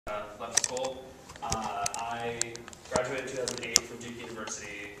I graduated in 2008 from Duke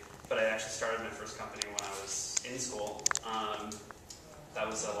University, but I actually started my first company when I was in school. That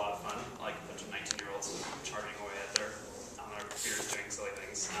was a lot of fun, like a bunch of 19-year-olds charging away at on their computers doing silly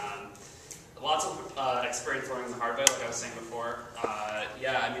things. Lots of experience learning the hard way, like I was saying before.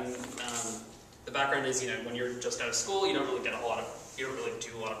 The background is, when you're just out of school, you don't really do a lot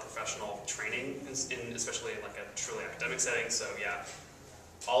of professional training, especially in like a truly academic setting. So yeah,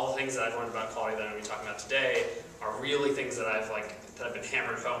 all the things that I've learned about quality that I'm going to be talking about today are really things that I've been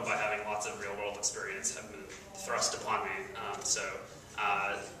hammered home by having lots of real-world experience, have been thrust upon me.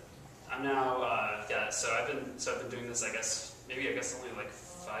 I'm now so I've been doing this, I guess only like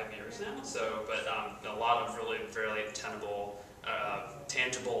 5 years now. So, but a lot of really fairly tangible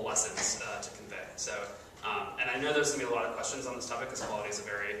lessons to convey. So, and I know there's going to be a lot of questions on this topic because quality is a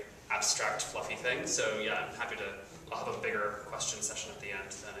very abstract, fluffy thing. So yeah, I'm happy I'll have a bigger question session at the end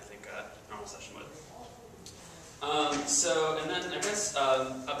than I think a normal session would. And then I guess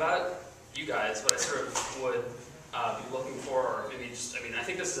about you guys, what I sort of would be looking for, or maybe just, I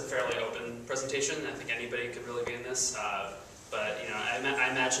think this is a fairly open presentation. I think anybody could really be in this. But I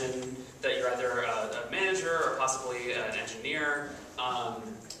imagine that you're either a manager or possibly an engineer.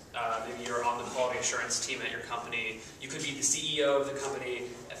 Maybe you're on the quality assurance team at your company. You could be the CEO of the company.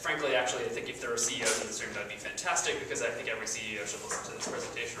 Frankly, actually, I think if there were CEOs in this room, that'd be fantastic, because I think every CEO should listen to this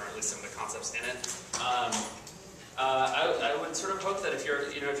presentation, or at least some of the concepts in it. I would sort of hope that if you're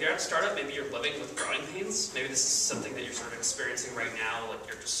at a startup, maybe you're living with growing pains. Maybe this is something that you're sort of experiencing right now, like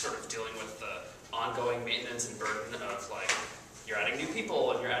you're just sort of dealing with the ongoing maintenance and burden of you're adding new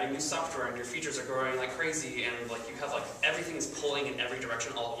people and you're adding new software and your features are growing like crazy, and you have everything is pulling in every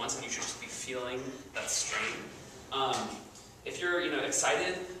direction all at once, and you should just be feeling that strain. If you're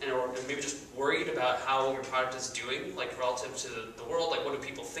excited or maybe just worried about how your product is doing relative to the world, what do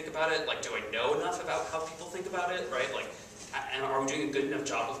people think about it? Do I know enough about how people think about it, right? And are we doing a good enough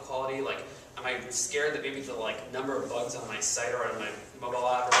job with quality? Am I scared that maybe the number of bugs on my site or on my mobile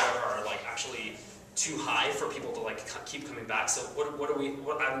app or whatever are actually too high for people to keep coming back? So I'm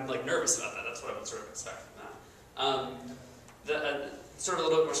nervous about that. That's what I would sort of expect from that. Sort of a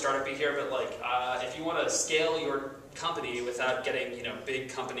little bit more startup-y here, but if you want to scale your company without getting big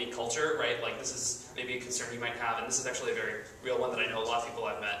company culture, right? This is maybe a concern you might have, and this is actually a very real one that I know a lot of people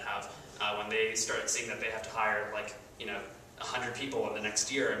I've met have when they start seeing that they have to hire 100 people in the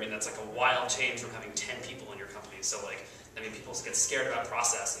next year. That's a wild change from having 10 people in your company. So people get scared about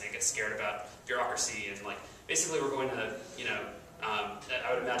process, and they get scared about bureaucracy, and basically we're going to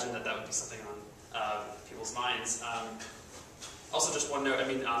I would imagine that would be something on people's minds. Also, just one note.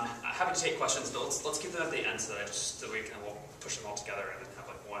 I'm happy to take questions, but let's keep them at the end so that we'll push them all together and have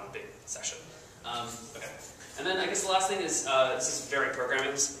one big session. Okay. And then I guess the last thing is this is very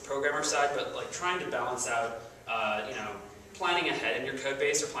programmer side, but trying to balance out planning ahead in your code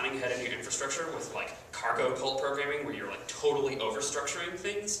base or planning ahead in your infrastructure with cargo cult programming, where you're totally overstructuring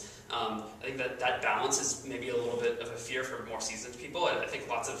things. I think that balance is maybe a little bit of a fear for more seasoned people. I think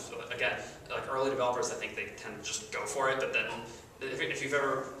lots of, again, early developers, I think they tend to just go for it, but then if you've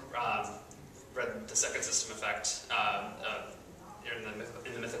ever read The Second System Effect,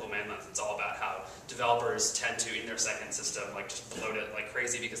 in the Mythical Man Month, it's all about how developers tend to, in their second system, just bloat it like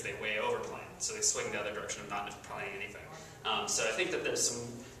crazy because they way overplan. So they swing the other direction of not planning anything. So I think that there's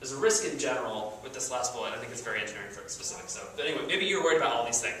a risk in general with this last bullet. I think it's very engineering specific. So, but anyway, maybe you're worried about all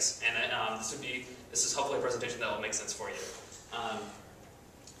these things, and this is hopefully a presentation that will make sense for you.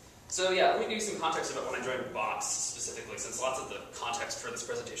 So yeah, let me give you some context about when I joined Box specifically, since lots of the context for this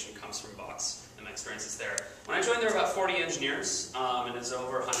presentation comes from Box and my experiences there. When I joined, there were about 40 engineers, and it's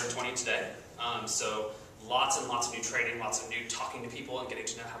over 120 today. So lots and lots of new training, lots of new talking to people and getting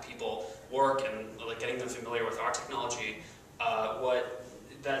to know how people work and getting them familiar with our technology.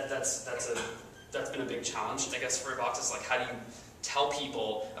 That's been a big challenge, I guess, for Box. Is how do you tell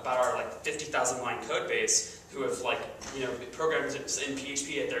people about our 50,000 line code base who have programmed in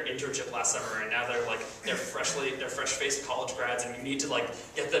PHP at their internship last summer, and now they're fresh-faced college grads, and you need to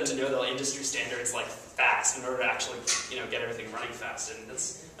get them to know the industry standards fast in order to actually get everything running fast, and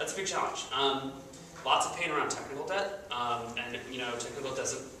that's a big challenge. Lots of pain around technical debt, and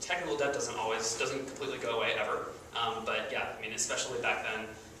technical debt doesn't completely go away ever. But yeah, especially back then,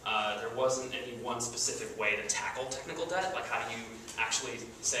 there wasn't any one specific way to tackle technical debt. How do you actually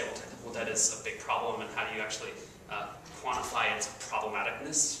say, well, technical debt is a big problem, and how do you actually quantify its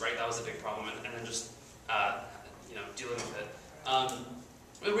problematicness, right? That was a big problem, and then just dealing with it.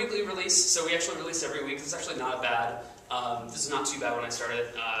 A weekly release, so we actually release every week. It's actually not a bad This is not too bad when I started.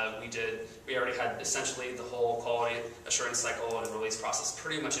 We already had essentially the whole quality assurance cycle and release process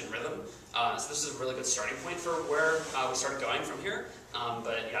pretty much in rhythm. So this is a really good starting point for where we started going from here.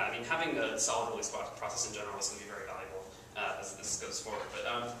 But yeah, I mean, having a solid release process in general is going to be very valuable as this goes forward. But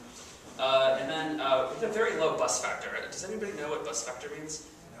and then we had a very low bust factor. Does anybody know what bust factor means?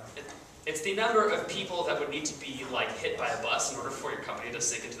 No. It's the number of people that would need to be like hit by a bus in order for your company to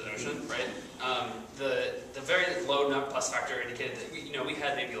sink into the ocean, right? The very low bust factor indicated that we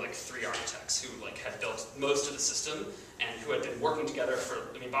had maybe like 3 architects who like had built most of the system and who had been working together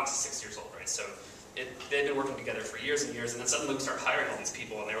for, I mean, Box is 6 years old, right? So they'd been working together for years and years, and then suddenly we started hiring all these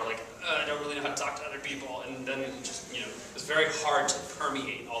people, and they were like, I don't really know how to talk to other people, and then it just, it was very hard to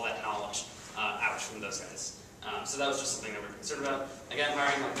permeate all that knowledge out from those guys. So that was just something that we were concerned about. Again,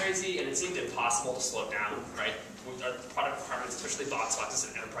 hiring like crazy, and it seemed impossible to slow down, right? Our product requirements, especially Box is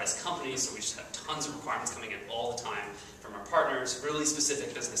an enterprise company, so we just had tons of requirements coming in all the time from our partners, really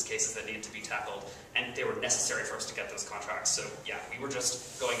specific business cases that needed to be tackled, and they were necessary for us to get those contracts. So yeah, we were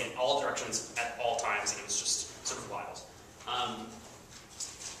just going in all directions at all times, and it was just sort of wild.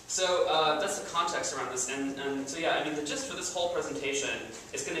 So that's the context around this, and so yeah, I mean, the gist for this whole presentation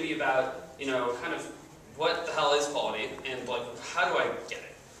is going to be about, kind of what the hell is quality, and like, how do I get it?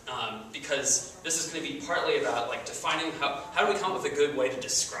 Because this is going to be partly about like defining how do we come up with a good way to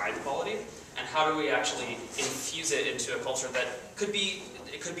describe quality, and how do we actually infuse it into a culture that could be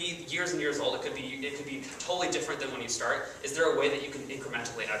years and years old. It could be totally different than when you start. Is there a way that you can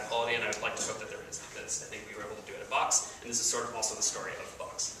incrementally add quality? And I would like to hope that there is, because I think we were able to do it at Box, and this is sort of also the story of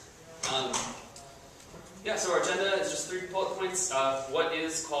Box. Yeah, so our agenda is just 3 bullet points. What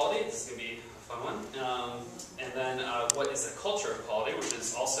is quality? This is going to be a fun one. And then what is a culture of quality, which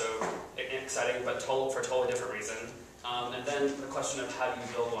is also exciting, but for a totally different reason. And then the question of how do you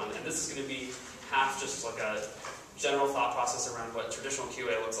build one. And this is going to be half just like a general thought process around what traditional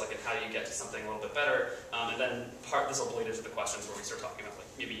QA looks like and how you get to something a little bit better. And then this will bleed into the questions where we start talking about like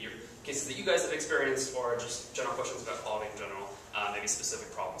maybe your cases that you guys have experienced, or just general questions about quality in general, maybe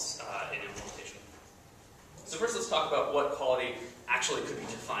specific problems in implementation. So first let's talk about what quality actually could be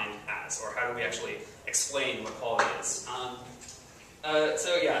defined as, or how do we actually explain what quality is.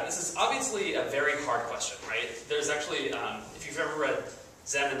 So yeah, this is obviously a very hard question, right? There's actually, if you've ever read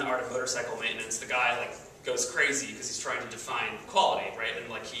Zen and the Art of Motorcycle Maintenance, the guy like goes crazy because he's trying to define quality, right? And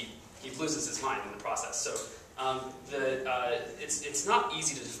like he loses his mind in the process. So it's not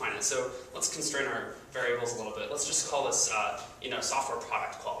easy to define it. So let's constrain our variables a little bit. Let's just call this software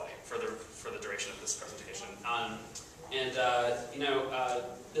product quality for the duration of this presentation.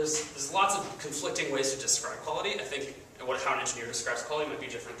 There's lots of conflicting ways to describe quality. I think how an engineer describes quality might be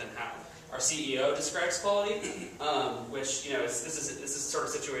different than how our CEO describes quality, which this is sort of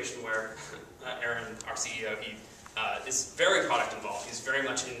a situation where Aaron, our CEO, he is very product involved. He's very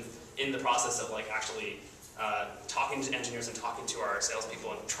much in the process of like actually talking to engineers and talking to our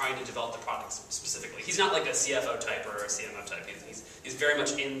salespeople and trying to develop the product specifically. He's not like a CFO type or a CMO type. He's very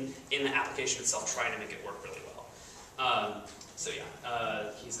much in the application itself, trying to make it work really well. So yeah,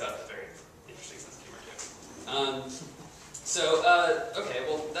 he's got a very interesting sense of humor too. Okay,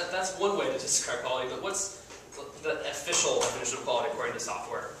 well that's one way to describe quality, but what's the official definition of quality according to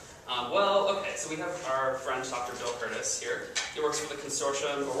software? Okay, so we have our friend Dr. Bill Curtis here. He works with the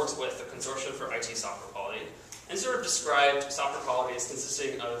consortium for IT software quality, and sort of described software quality as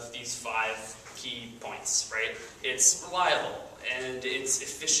consisting of these 5 key points, right? It's reliable, and it's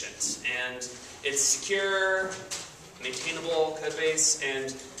efficient, and it's secure, maintainable code base, and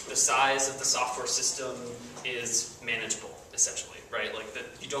the size of the software system is manageable, essentially, right? Like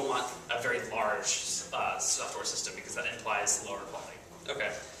you don't want a very large software system because that implies lower quality.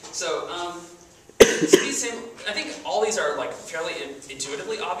 Okay, so I think all these are like fairly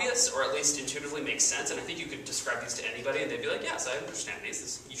intuitively obvious, or at least intuitively make sense, and I think you could describe these to anybody and they'd be like, yes, I understand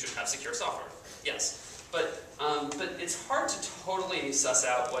these. You should have secure software. Yes, but it's hard to totally suss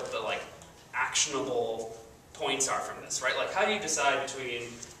out what the like actionable points are from this, right? Like, how do you decide between,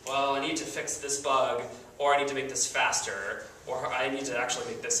 well, I need to fix this bug, or I need to make this faster, or I need to actually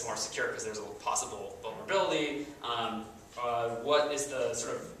make this more secure because there's a possible vulnerability.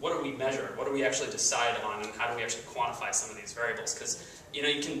 What do we measure? What do we actually decide on, and how do we actually quantify some of these variables? Because you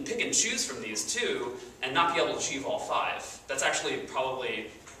can pick and choose from these too, and not be able to achieve all 5. That's actually probably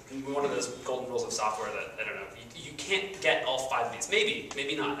one of those golden rules of software that, I don't know, you can't get all 5 of these.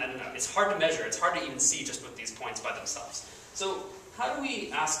 Maybe not, I don't know. It's hard to measure. It's hard to even see just with these points by themselves. So how do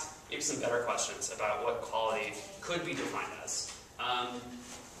we ask maybe some better questions about what quality could be defined as?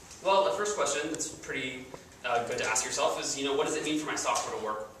 Well, the first question that's pretty good to ask yourself is, what does it mean for my software to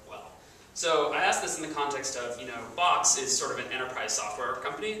work well? So I asked this in the context of, Box is sort of an enterprise software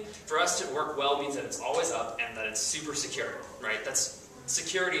company. For us to work well means that it's always up and that it's super secure, right?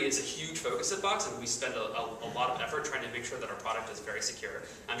 Security is a huge focus at Box, and we spend a lot of effort trying to make sure that our product is very secure.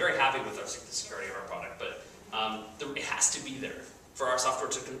 I'm very happy with the security of our product, but it has to be there for our software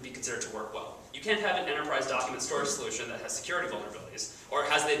to be considered to work well. You can't have an enterprise document storage solution that has security vulnerabilities, or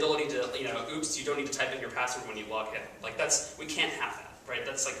has the ability to, oops, you don't need to type in your password when you log in. Like we can't have that, right?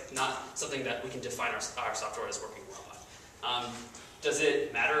 That's like not something that we can define our software as working well on. Does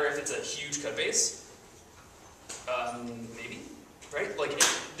it matter if it's a huge code base? Maybe, right?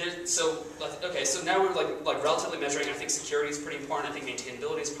 So now we're like relatively measuring. I think security is pretty important. I think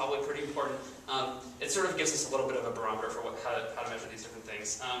maintainability is probably pretty important. It sort of gives us a little bit of a barometer for how to measure these different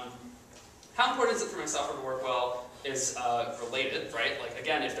things. How important is it for my software to work well is related, right? Like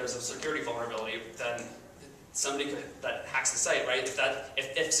again, if there's a security vulnerability, then somebody that hacks the site, right?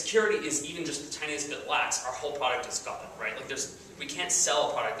 If security is even just the tiniest bit lax, our whole product is gone, right? Like we can't sell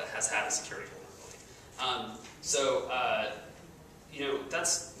a product that has had a security vulnerability.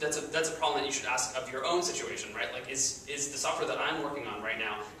 That's a problem that you should ask of your own situation, right? Like, is the software that I'm working on right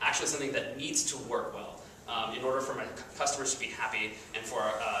now actually something that needs to work well in order for my customers to be happy and for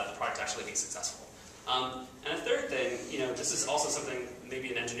the product to actually be successful? And a third thing, this is also something maybe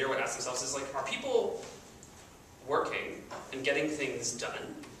an engineer would ask themselves is like, are people working and getting things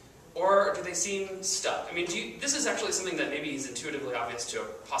done, or do they seem stuck? I mean, this is actually something that maybe is intuitively obvious to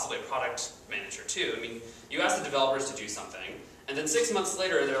possibly a product manager too. I mean, you ask the developers to do something, and then 6 months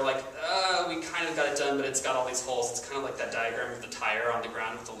later they're like, we kind of got it done, but it's got all these holes. It's kind of like that diagram of the tire on the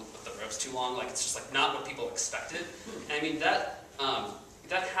ground with the ropes too long. Like, it's just like not what people expected. And I mean, that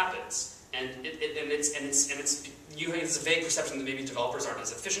happens. And you have this vague perception that maybe developers aren't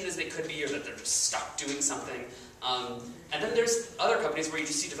as efficient as they could be, or that they're just stuck doing something. And then there's other companies where you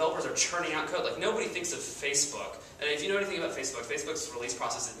just see developers are churning out code. Like, nobody thinks of Facebook. And if you know anything about Facebook, Facebook's release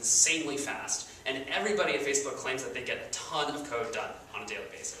process is insanely fast. And everybody at Facebook claims that they get a ton of code done on a daily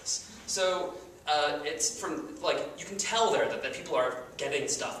basis. So it's from, like, you can tell there that people are getting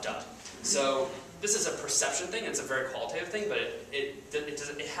stuff done. So this is a perception thing. It's a very qualitative thing, but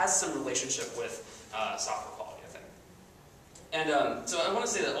it has some relationship with software quality, I think. And so I want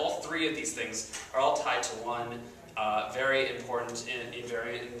to say that all three of these things are all tied to one very important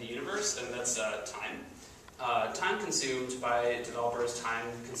invariant in the universe, and that's time. Time consumed by developers, time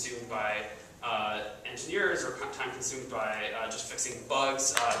consumed by engineers, or time consumed by just fixing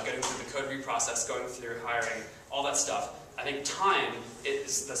bugs, getting through the code reprocess, going through hiring, all that stuff. I think time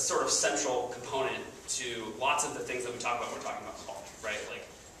is the sort of central component to lots of the things that we talk about when we're talking about quality, right? Like,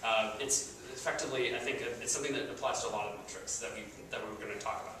 it's effectively, I think, it's something that applies to a lot of metrics that we're going to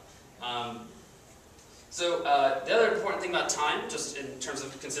talk about. The other important thing about time, just in terms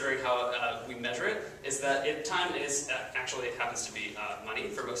of considering how we measure it, is that time is actually, it happens to be money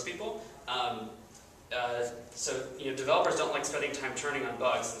for most people. Developers don't like spending time turning on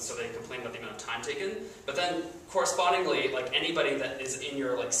bugs, and so they complain about the amount of time taken. But then, correspondingly, like, anybody that is in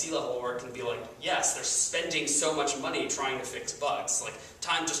your C-level work can be like, yes, they're spending so much money trying to fix bugs. Like,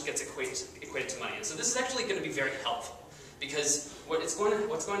 time just gets equated to money. And so this is actually going to be very helpful, because what's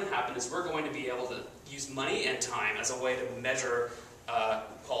going to happen is we're going to be able to use money and time as a way to measure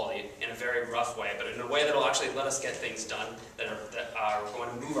quality in a very rough way, but in a way that will actually let us get things done that are going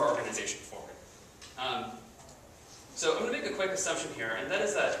to move our organization forward. So I'm going to make a quick assumption here, and that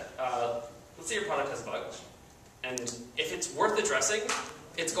is that, let's say your product has a bug, and if it's worth addressing,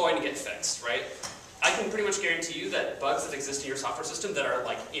 it's going to get fixed, right? I can pretty much guarantee you that bugs that exist in your software system that are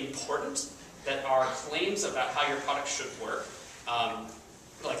important, that are claims about how your product should work,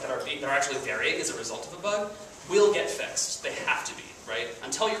 that are actually varying as a result of a bug, will get fixed. They have to be, right?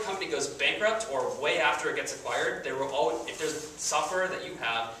 Until your company goes bankrupt or way after it gets acquired, if there's software that you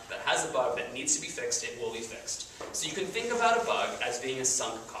have that has a bug that needs to be fixed, it will be fixed. So you can think about a bug as being a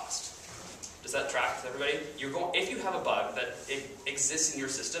sunk cost. Does that track with everybody? If you have a bug that exists in your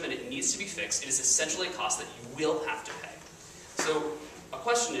system and it needs to be fixed, it is essentially a cost that you will have to pay. So a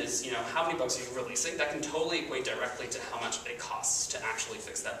question is, how many bugs are you releasing? That can totally equate directly to how much it costs to actually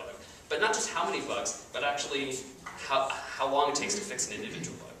fix that bug. But not just how many bugs, but actually how long it takes to fix an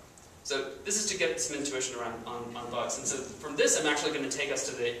individual bug. So this is to get some intuition around on bugs. And so from this, I'm actually going to take us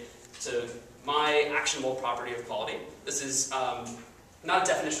to my actionable property of quality. This is not a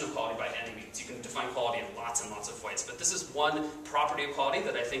definition of quality by any means. You can define quality in lots and lots of ways, but this is one property of quality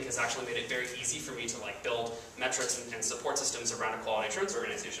that I think has actually made it very easy for me to build metrics and support systems around a quality assurance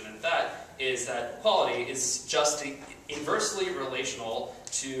organization, and that is that quality is just inversely relational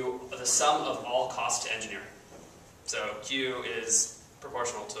to the sum of all costs to engineering. So Q is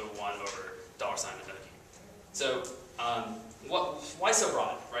proportional to 1 over $sign identity. So why so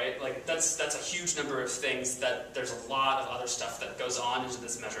broad, right? Like that's a huge number of things that there's a lot of other stuff that goes on into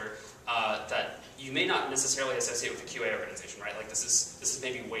this measure that you may not necessarily associate with a QA organization, right? Like this is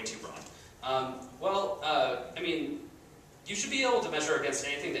maybe way too broad. I mean, you should be able to measure against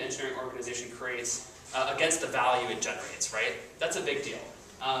anything the engineering organization creates against the value it generates, right? That's a big deal.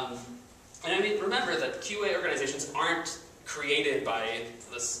 And I mean, remember that QA organizations aren't created by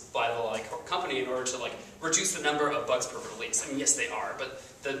the company in order to reduce the number of bugs per release. I mean, yes, they are, but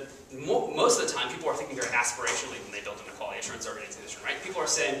most of the time, people are thinking very aspirationally when they build an quality assurance organization, right? People are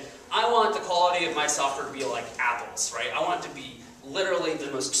saying, I want the quality of my software to be like apples, right? I want it to be literally the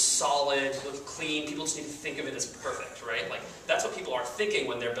most solid, clean. People just need to think of it as perfect, right? Like that's what people are thinking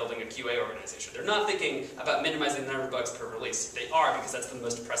when they're building a QA organization. They're not thinking about minimizing the number of bugs per release. They are, because that's the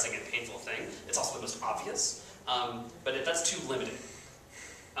most pressing and painful thing. It's also the most obvious, but that's too limiting.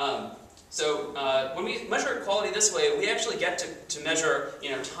 When we measure quality this way, we actually get to measure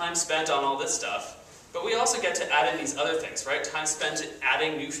time spent on all this stuff, but we also get to add in these other things, right? Time spent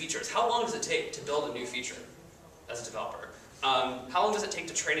adding new features. How long does it take to build a new feature as a developer? How long does it take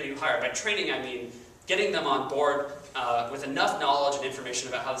to train a new hire? By training, I mean getting them on board with enough knowledge and information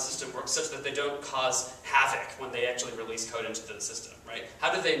about how the system works such that they don't cause havoc when they actually release code into the system, right?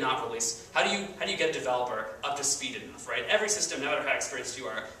 How do they not release? How do you get a developer up to speed enough, right? Every system, no matter how experienced you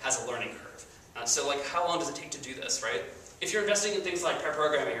are, has a learning curve. How long does it take to do this, right? If you're investing in things like pair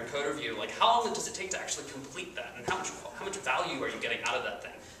programming or code review, how long does it take to actually complete that, and how much value are you getting out of that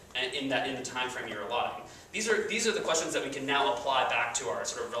thing, and in the time frame you're allotting? These are the questions that we can now apply back to our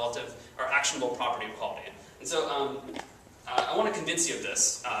sort of relative or actionable property of quality. And so I want to convince you of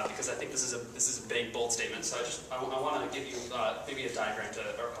this because I think this is a big, bold statement. So I want to give you maybe a diagram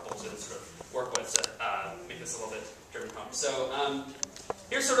or a couple to sort of work with to make this a little bit driven home. So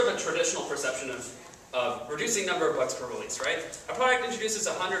here's sort of a traditional perception of reducing number of bugs per release, right? A product introduces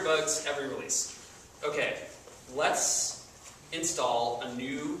 100 bugs every release. Okay, let's install a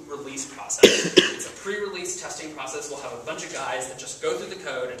new release process. It's a pre-release testing process. We'll have a bunch of guys that just go through the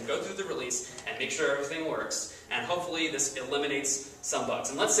code and go through the release and make sure everything works. And hopefully this eliminates some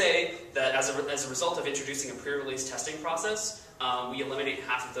bugs. And let's say that as a result of introducing a pre-release testing process, we eliminate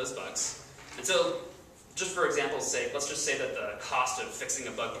half of those bugs. And so, just for example's sake, let's just say that the cost of fixing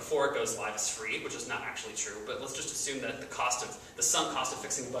a bug before it goes live is free, which is not actually true, but let's just assume that the sunk cost of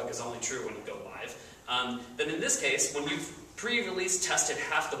fixing a bug is only true when you go live. Then in this case, when you've pre-release tested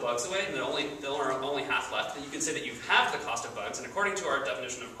half the bugs away, and there are only half left, then you can say that you've halved the cost of bugs, and according to our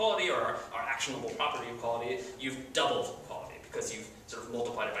definition of quality, or our actionable property of quality, you've doubled quality, because you've sort of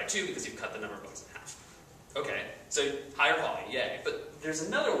multiplied it by 2 because you've cut the number of bugs in half. Okay, so higher quality, yay. But there's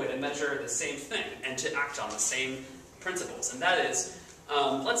another way to measure the same thing, and to act on the same principles, and that is,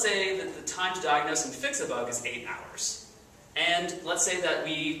 let's say that the time to diagnose and fix a bug is 8 hours. And let's say that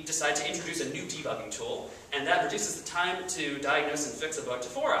we decide to introduce a new debugging tool, and that reduces the time to diagnose and fix a bug to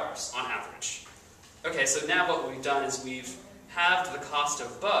 4 hours on average. Okay, so now what we've done is we've halved the cost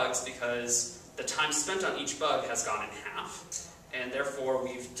of bugs because the time spent on each bug has gone in half, and therefore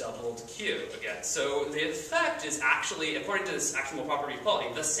we've doubled Q again. So the effect is actually, according to this actionable property of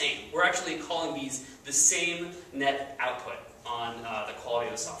quality, the same. We're actually calling these the same net output on the quality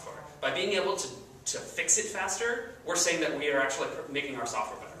of the software. By being able to fix it faster, we're saying that we are actually making our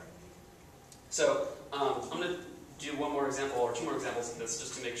software better. So I'm going to do one more example, or 2 more examples of this,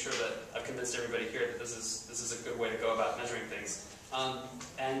 just to make sure that I've convinced everybody here that this is a good way to go about measuring things.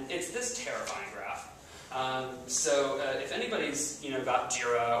 And it's this terrifying graph. If anybody's got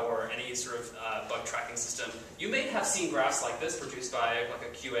Jira or any sort of bug tracking system, you may have seen graphs like this produced by like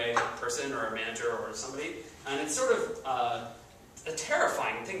a QA person or a manager or somebody, and it's sort of a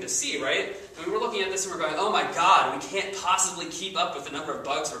terrifying thing to see, right? I mean, we're looking at this and we're going, oh my god, we can't possibly keep up with the number of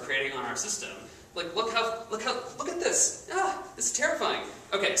bugs we're creating on our system. Like, look at this. Ah, this is terrifying.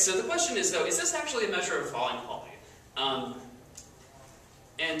 Okay, so the question is though, is this actually a measure of volume quality?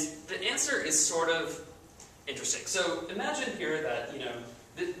 And the answer is sort of interesting. So imagine here that,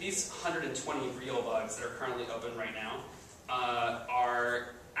 these 120 real bugs that are currently open right now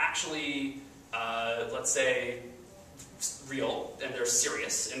are actually, let's say, real, and they're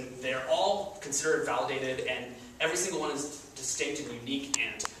serious, and they're all considered validated, and every single one is distinct and unique,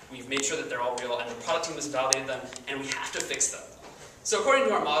 and we've made sure that they're all real, and the product team has validated them, and we have to fix them. So according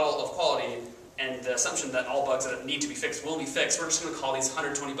to our model of quality, and the assumption that all bugs that need to be fixed will be fixed, we're just going to call these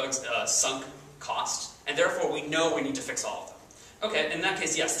 120 bugs sunk cost, and therefore we know we need to fix all of them. Okay, in that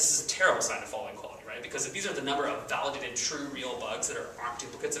case, yes, this is a terrible sign of falling quality, right? right? Because if these are the number of validated, true, real bugs that aren't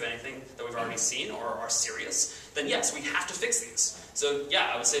duplicates of anything that we've already seen or are serious, then yes, we have to fix these. So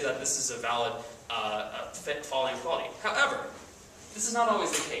yeah, I would say that this is a valid falling quality. However, this is not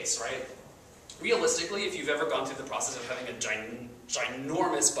always the case, right? Realistically, if you've ever gone through the process of having a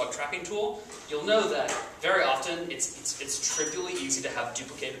ginormous bug tracking tool, you'll know that very often it's trivially easy to have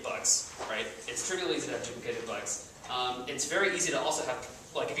duplicated bugs, right? It's trivially easy to have duplicated bugs. It's very easy to also have,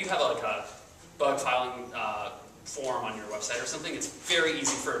 like if you have like a bug filing form on your website or something, it's very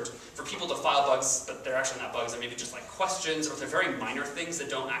easy for people to file bugs, but they're actually not bugs. They're maybe just like questions, or they're very minor things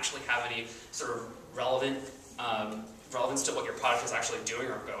that don't actually have any sort of relevance to what your product is actually doing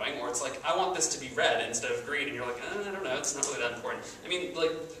or going. Or it's like, I want this to be red instead of green, and you're like, I don't know, it's not really that important. I mean,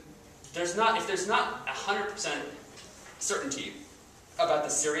 like, if there's not 100% certainty about the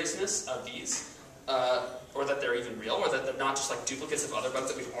seriousness of these, or that they're even real, or that they're not just like duplicates of other bugs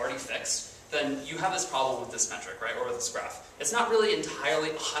that we've already fixed, then you have this problem with this metric, right, or with this graph. It's not really entirely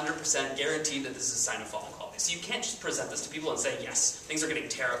 100% guaranteed that this is a sign of falling quality. So you can't just present this to people and say, yes, things are getting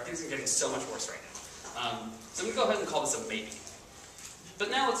terrible, things are getting so much worse right now. So I'm going to go ahead and call this a maybe. But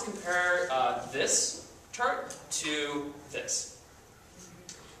now let's compare this chart to this.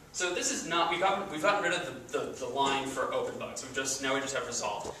 So this is not, we've gotten rid of the line for open bugs. Now we just have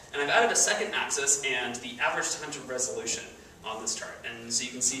resolved. And I've added a second axis and the average time to resolution on this chart. And so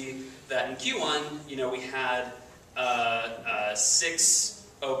you can see that in Q1, we had 6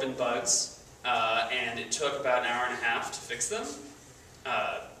 open bugs, and it took about an hour and a half to fix them.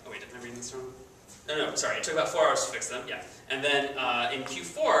 Oh wait, did I read this wrong? No, sorry, it took about 4 hours to fix them, yeah. And then in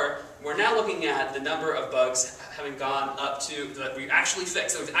Q4, we're now looking at the number of bugs having gone up to, that we actually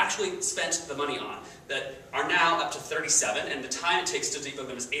fixed, that we've actually spent the money on, that are now up to 37, and the time it takes to debug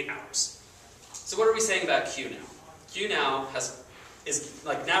them is 8 hours. So what are we saying about Q now? Q now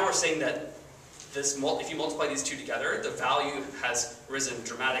now we're saying that if you multiply these two together, the value has risen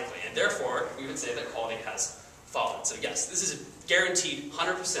dramatically, and therefore we would say that quality has fallen. So yes, this is a guaranteed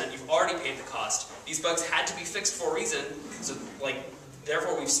 100%. You've already paid the cost. These bugs had to be fixed for a reason, so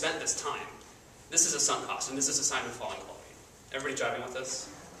therefore we've spent this time. This is a sunk cost, and this is a sign of falling quality. Everybody driving with this?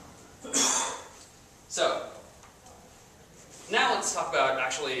 So now let's talk about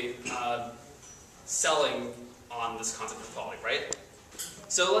actually selling on this concept of quality, right?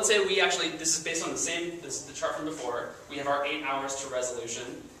 So let's say this is based on this is the chart from before. We have our 8 hours to resolution,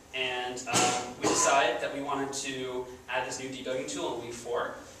 and we decide that we wanted to add this new debugging tool in week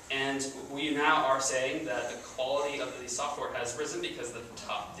 4. And we now are saying that the quality of the software has risen because the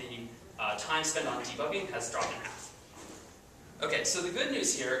time spent on debugging has dropped in half. Okay, so the good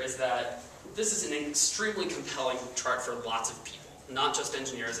news here is that this is an extremely compelling chart for lots of people, not just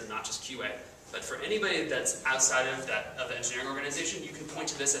engineers and not just QA. But for anybody that's outside of the engineering organization, you can point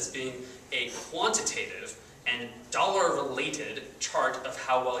to this as being a quantitative and dollar-related chart of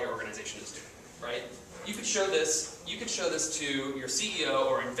how well your organization is doing, right? You could show this to your CEO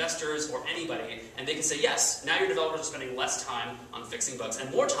or investors or anybody, and they can say, yes, now your developers are spending less time on fixing bugs and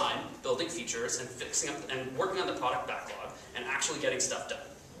more time building features and fixing up and working on the product backlog and actually getting stuff done.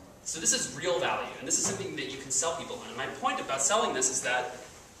 So this is real value, and this is something that you can sell people on. And my point about selling this is that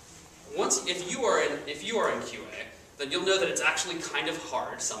if you are in QA, then you'll know that it's actually kind of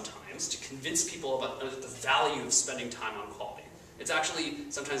hard sometimes to convince people about the value of spending time on quality. It's actually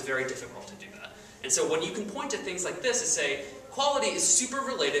sometimes very difficult to do that. And so when you can point to things like this and say, quality is super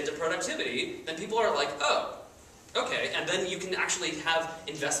related to productivity, then people are like, oh, okay, and then you can actually have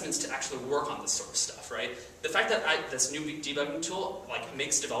investments to actually work on this sort of stuff, right? The fact that this new debugging tool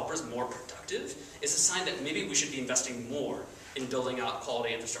makes developers more productive is a sign that maybe we should be investing more in building out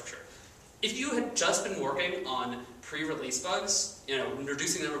quality infrastructure. If you had just been working on pre-release bugs,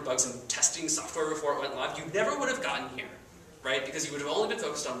 reducing the number of bugs and testing software before it went live, you never would have gotten here, right? Because you would have only been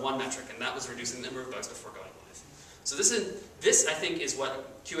focused on one metric, and that was reducing the number of bugs before going live. So this I think, is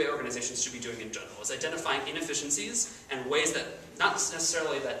what QA organizations should be doing in general, is identifying inefficiencies and ways that, not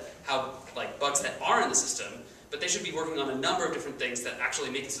necessarily how bugs that are in the system, but they should be working on a number of different things that actually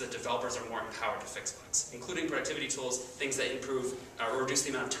make it so that developers are more empowered to fix bugs, including productivity tools, things that improve or reduce the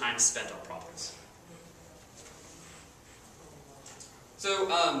amount of time spent on problems. So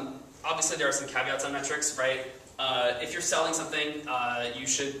obviously there are some caveats on metrics, right? If you're selling something, you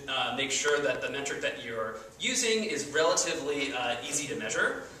should make sure that the metric that you're using is relatively easy to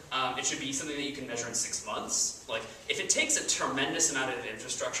measure. It should be something that you can measure in 6 months. If it takes a tremendous amount of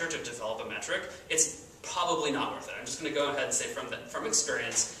infrastructure to develop a metric, it's probably not worth it. I'm just going to go ahead and say from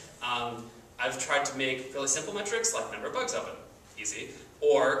experience, I've tried to make really simple metrics like number of bugs open, easy,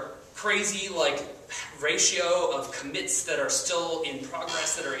 or crazy like ratio of commits that are still in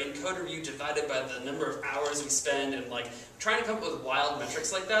progress, that are in code review, divided by the number of hours we spend, and like trying to come up with wild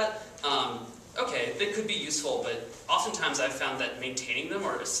metrics like that. Okay, they could be useful, but oftentimes I've found that maintaining them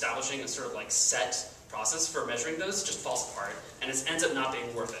or establishing a sort of like set process for measuring those just falls apart, and it ends up not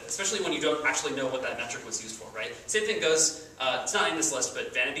being worth it, especially when you don't actually know what that metric was used for, right? Same thing goes, it's not in this list,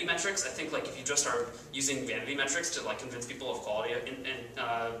 but vanity metrics. I think like if you just are using vanity metrics to like convince people of quality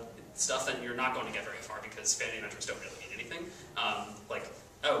and stuff, then you're not going to get very far, because vanity metrics don't really mean anything. Like,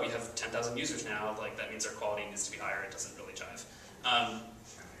 oh, we have 10,000 users now, like that means our quality needs to be higher. It doesn't really jive.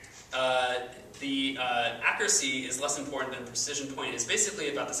 The accuracy is less important than precision point is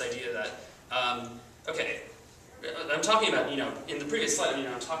basically about this idea that, okay, I'm talking about, in the previous slide,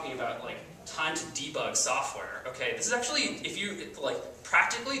 I'm talking about like time to debug software. Okay, this is actually, if you, like,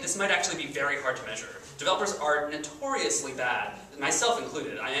 practically, this might actually be very hard to measure. Developers are notoriously bad, myself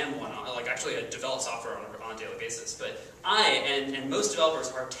included. I am one. Like, actually, I develop software on a daily basis. But I and most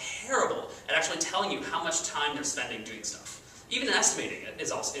developers are terrible at actually telling you how much time they're spending doing stuff. Even estimating it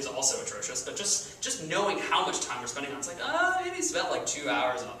is also atrocious, but just knowing how much time we're spending on it's like, maybe it's about like 2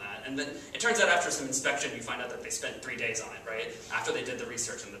 hours on that. And then it turns out after some inspection, you find out that they spent 3 days on it, right? After they did the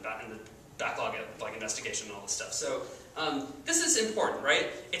research and the backlog like investigation and all this stuff. So this is important, right?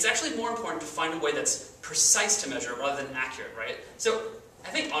 It's actually more important to find a way that's precise to measure rather than accurate, right? So I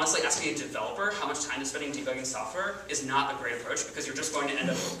think honestly asking a developer how much time they're spending debugging software is not a great approach, because you're just going to end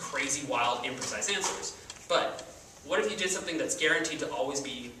up with crazy, wild, imprecise answers. But what if you did something that's guaranteed to always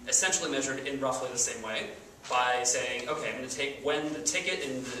be essentially measured in roughly the same way, by saying, okay, I'm going to take when the ticket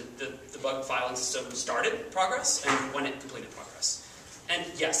in the bug filing system started progress and when it completed progress. And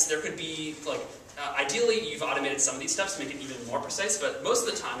yes, there could be, like, ideally you've automated some of these steps to make it even more precise, but most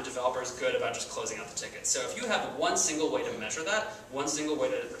of the time a developer is good about just closing out the ticket. So if you have one single way to measure that, one single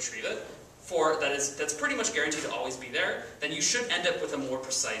way to retrieve it, that's pretty much guaranteed to always be there, then you should end up with a more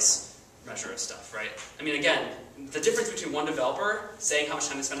precise measure of stuff, right? I mean, again, the difference between one developer saying how much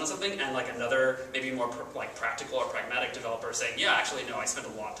time they spend on something and like another, maybe more like practical or pragmatic developer saying, yeah, actually, no, I spent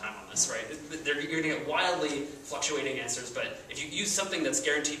a lot of time on this, right? You're going to get wildly fluctuating answers, but if you use something that's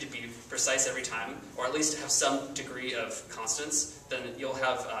guaranteed to be precise every time, or at least have some degree of constants, then you'll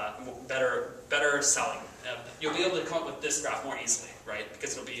have better selling. You'll be able to come up with this graph more easily, right?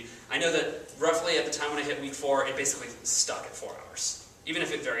 Because it'll be, I know that roughly at the time when I hit week 4, it basically stuck at 4 hours, even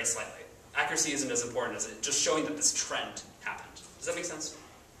if it varied slightly. Accuracy isn't as important as it just showing that this trend happened. Does that make sense?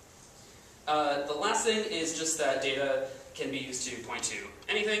 The last thing is just that data can be used to point to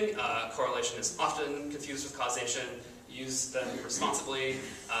anything. Correlation is often confused with causation. Use them responsibly.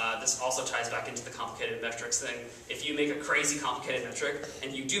 This also ties back into the complicated metrics thing. If you make a crazy complicated metric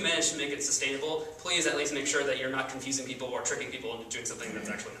and you do manage to make it sustainable, please at least make sure that you're not confusing people or tricking people into doing something that's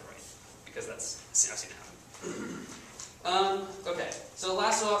actually not right, because that's I've seen it happen. Okay, so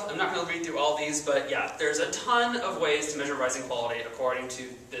last off, I'm not going to read through all these, but yeah, there's a ton of ways to measure rising quality according to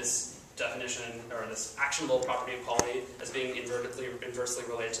this definition, or this actionable property of quality, as being inversely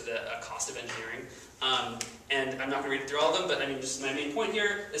related to the cost of engineering. And I'm not going to read through all of them, but I mean, just my main point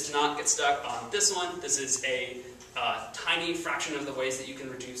here is to not get stuck on this one. This is a tiny fraction of the ways that you can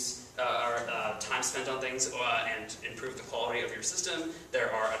reduce time spent on things and improve the quality of your system.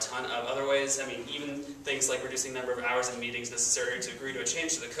 There are a ton of other ways. I mean, even things like reducing the number of hours in meetings necessary to agree to a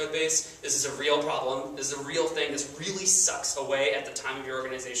change to the code base. This is a real problem. This is a real thing. This really sucks away at the time of your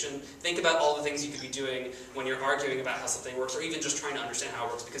organization. Think about all the things you could be doing when you're arguing about how something works, or even just trying to understand how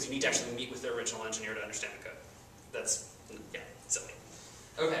it works, because you need to actually meet with the original engineer to understand the code. That's, yeah, silly.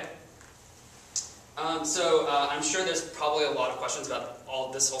 Okay. I'm sure there's probably a lot of questions about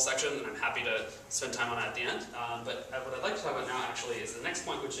this whole section, and I'm happy to spend time on it at the end. But what I'd like to talk about now actually is the next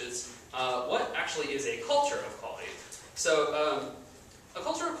point, which is what actually is a culture of quality. So a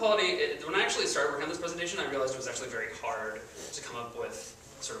culture of quality, when I actually started working on this presentation, I realized it was actually very hard to come up with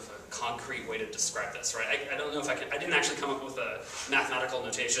sort of a concrete way to describe this, right? I don't know if I didn't actually come up with a mathematical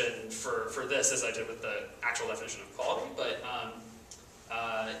notation for this as I did with the actual definition of quality, but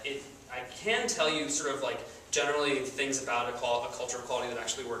I can tell you sort of like generally things about a culture of quality that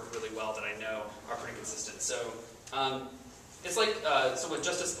actually work really well that I know are pretty consistent. So it's like, so what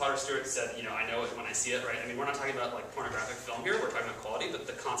Justice Potter Stewart said, I know it when I see it, right? I mean, we're not talking about like pornographic film here, we're talking about quality, but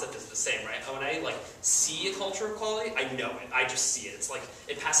the concept is the same, right? When I like see a culture of quality, I know it, I just see it. It's like,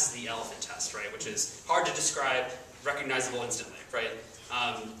 it passes the elephant test, right? Which is hard to describe, recognizable instantly, right?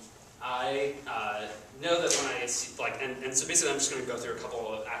 I know that when I see, like, and so basically I'm just going to go through a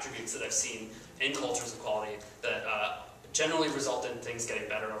couple of attributes that I've seen in cultures of quality that generally result in things getting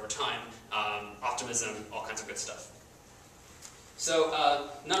better over time, optimism, all kinds of good stuff. So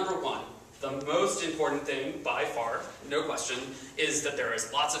number one, the most important thing by far, no question, is that there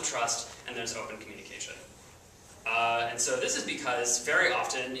is lots of trust and there's open communication. And so this is because very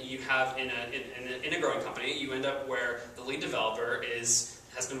often you have in a growing company, you end up where the lead developer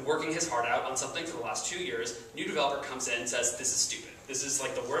has been working his heart out on something for the last 2 years. New developer comes in and says, "This is stupid. This is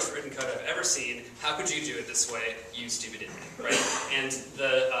like the worst written code I've ever seen. How could you do it this way, you stupid idiot?" Right? And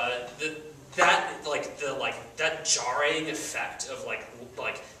that jarring effect of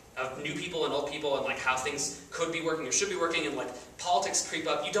of new people and old people and like how things could be working or should be working and like politics creep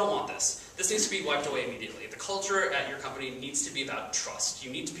up. You don't want this. This needs to be wiped away immediately. The culture at your company needs to be about trust.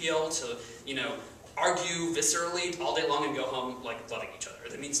 You need to be able to, argue viscerally all day long and go home like loving each other.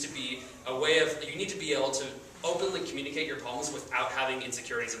 There needs to be a way of, you need to be able to openly communicate your problems without having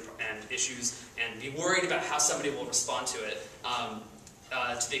insecurities and issues and be worried about how somebody will respond to it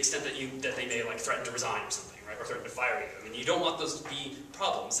to the extent that they may like threaten to resign or something, right? Or threaten to fire you. I mean, you don't want those to be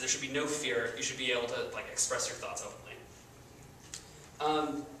problems. There should be no fear. You should be able to like express your thoughts openly.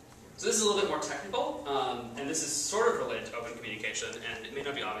 So this is a little bit more technical, and this is sort of related to open communication, and it may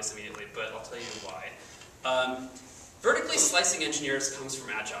not be obvious immediately, but I'll tell you why. Vertically slicing engineers comes from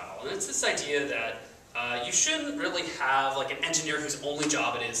Agile, and it's this idea that you shouldn't really have like an engineer whose only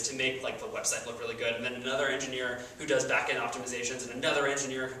job it is to make like the website look really good, and then another engineer who does back-end optimizations, and another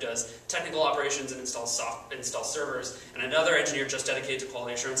engineer who does technical operations and install servers, and another engineer just dedicated to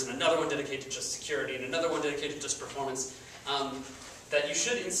quality assurance, and another one dedicated to just security, and another one dedicated to just performance. That you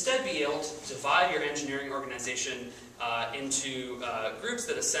should instead be able to divide your engineering organization into groups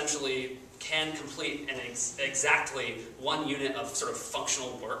that essentially can complete exactly one unit of sort of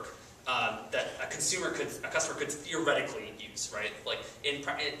functional work that a customer could theoretically use, right? Like in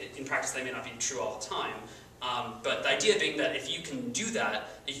practice, they may not be true all the time. But the idea being that if you can do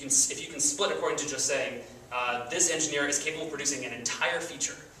that, if you can split according to just saying this engineer is capable of producing an entire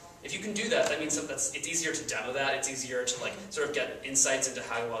feature. If you can do that, that means that it's easier to demo that. It's easier to like sort of get insights into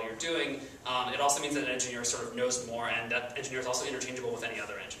how well you're doing. It also means that an engineer sort of knows more, and that engineer is also interchangeable with any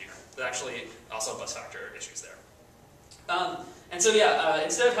other engineer. There's actually also bus factor issues there. And so yeah,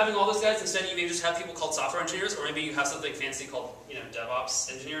 instead of having all those guys, instead you may just have people called software engineers, or maybe you have something fancy called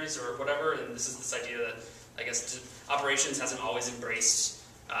DevOps engineers or whatever. And this is this idea that I guess operations hasn't always embraced.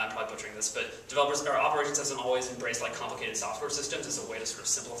 I'm probably butchering this, but operations hasn't always embraced like complicated software systems as a way to sort of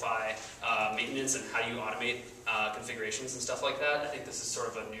simplify maintenance and how you automate configurations and stuff like that. I think this is sort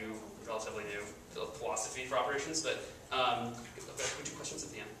of a relatively new philosophy for operations. But we do questions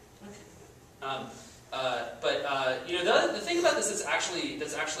at the end. The thing about this that's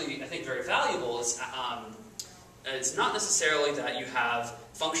actually I think very valuable is it's not necessarily that you have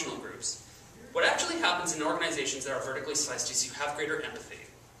functional groups. What actually happens in organizations that are vertically sliced is you have greater empathy.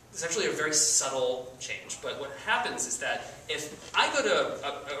 It's actually a very subtle change, but what happens is that if I go to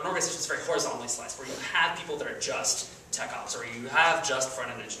an organization that's very horizontally sliced, where you have people that are just tech ops, or you have just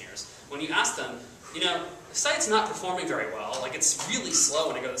front-end engineers, when you ask them, the site's not performing very well, like it's really slow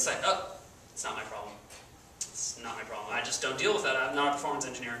when I go to the site, it's not my problem. It's not my problem. I just don't deal with that. I'm not a performance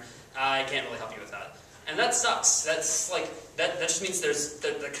engineer. I can't really help you with that. And that sucks. That's like, that just means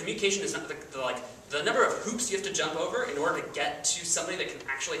the communication is not, the number of hoops you have to jump over in order to get to somebody that can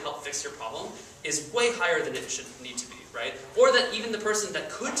actually help fix your problem is way higher than it should need to be, right? Or that even the person that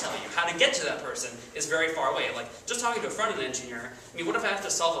could tell you how to get to that person is very far away. Like, just talking to a front-end engineer, I mean, what if I have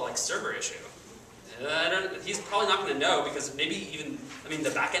to solve a server issue? He's probably not going to know, because maybe even,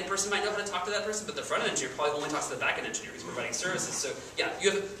 the back-end person might know how to talk to that person, but the front-end engineer probably only talks to the back-end engineer who's providing services. So yeah,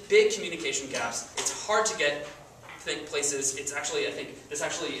 you have big communication gaps. It's hard to get places. It's actually, I think, this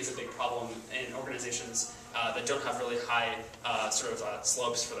actually is a big problem in organizations that don't have really high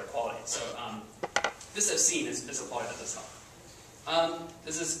slopes for their quality. So this I've seen is applied to this stuff.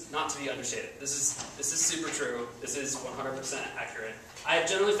 This is not to be understated. This is super true. This is 100% accurate. I have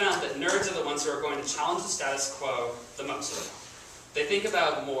generally found that nerds are the ones who are going to challenge the status quo the most. They think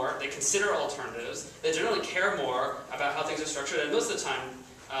about more, they consider alternatives, they generally care more about how things are structured, and most of the time,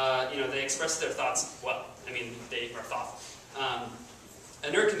 they express their thoughts well. They are thoughtful. A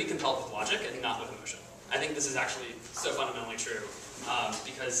nerd can be compelled with logic and not with emotion. I think this is actually so fundamentally true,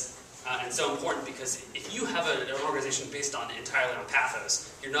 and so important, because if you have an organization based entirely on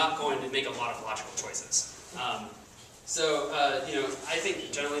pathos, you're not going to make a lot of logical choices. I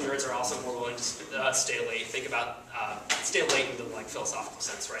think generally nerds are also more willing to stay late, stay late in the philosophical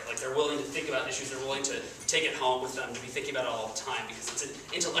sense, right? Like they're willing to think about issues, they're willing to take it home with them, to be thinking about it all the time, because it's an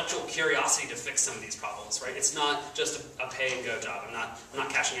intellectual curiosity to fix some of these problems, right? It's not just a pay and go job. I'm not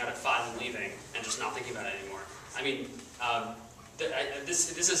cashing out at 5 and leaving and just not thinking about it anymore.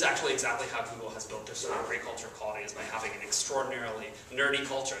 this is actually exactly how Google has built their sort of great culture of quality, is by having an extraordinarily nerdy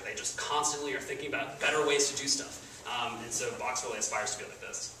culture. They just constantly are thinking about better ways to do stuff. And so Box really aspires to be like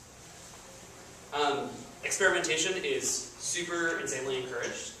this. Experimentation is super insanely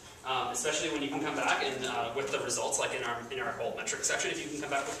encouraged, especially when you can come back and with the results, like in our whole metrics section, if you can come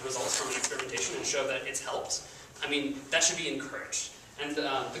back with the results from an experimentation and show that it's helped, I mean, that should be encouraged. And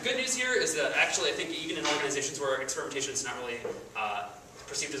the good news here is that actually I think even in organizations where experimentation is not really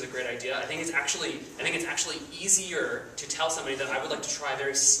perceived as a great idea, I think it's actually easier to tell somebody that I would like to try a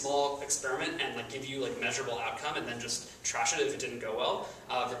very small experiment and like give you like measurable outcome and then just trash it if it didn't go well,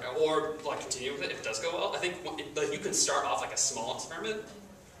 or like continue with it if it does go well. I think you can start off like a small experiment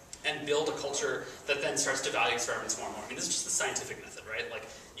and build a culture that then starts to value experiments more and more. I mean, this is just the scientific method, right? Like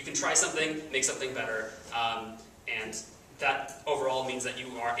you can try something, make something better, and that overall means that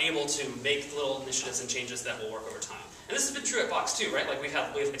you are able to make little initiatives and changes that will work over time. And this has been true at Box too, right? Like we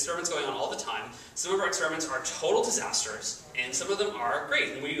have experiments going on all the time. Some of our experiments are total disasters, and some of them are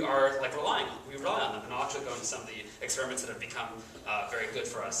great, and we are like rely on them. And I'll actually go into some of the experiments that have become very good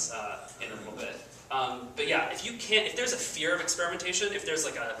for us in a little bit. But yeah, if there's a fear of experimentation, if there's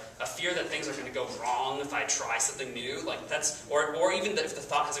like a fear that things are going to go wrong if I try something new, like that's, or even that if the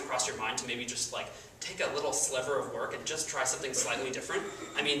thought hasn't crossed your mind to maybe just like take a little sliver of work and just try something slightly different.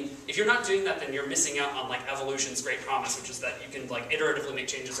 I mean, if you're not doing that, then you're missing out on like evolution's great promise, which is that you can like iteratively make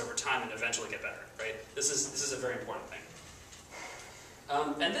changes over time and eventually get better, right? This is a very important thing.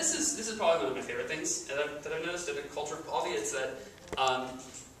 And this is probably one of my favorite things that I've noticed in a culture of quality. It's that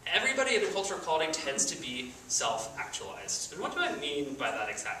everybody in a culture of quality tends to be self-actualized. And what do I mean by that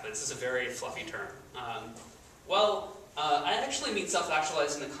exactly? This is a very fluffy term. I actually mean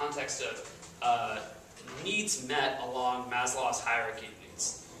self-actualized in the context of needs met along Maslow's hierarchy of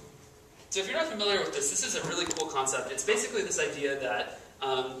needs. So if you're not familiar with this, this is a really cool concept. It's basically this idea that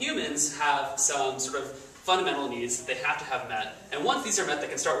humans have some sort of fundamental needs that they have to have met, and once these are met, they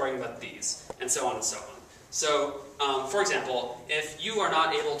can start worrying about these, and so on and so on. So, for example, if you are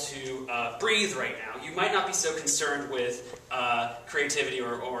not able to breathe right now, you might not be so concerned with creativity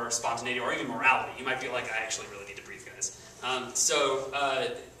or spontaneity or even morality. You might be like, I actually really need to breathe, guys.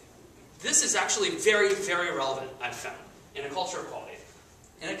 This is actually very, very relevant, I've found, in a culture of quality.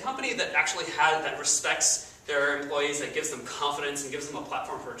 In a company that actually that respects their employees, that gives them confidence and gives them a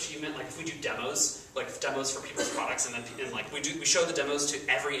platform for achievement, like if we do demos, like demos for people's products, and like we show the demos to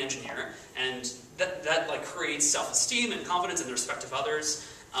every engineer, and that like creates self-esteem and confidence and the respect of others.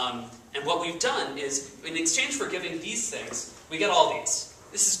 And what we've done is, in exchange for giving these things, we get all these.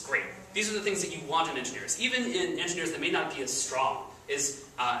 This is great. These are the things that you want in engineers. Even in engineers that may not be as strong as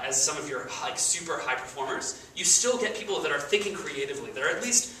some of your like super high performers, you still get people that are thinking creatively, that are at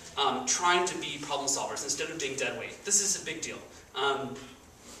least trying to be problem solvers instead of being dead weight. This is a big deal.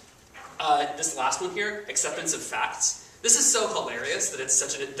 This last one here, acceptance of facts. This is so hilarious that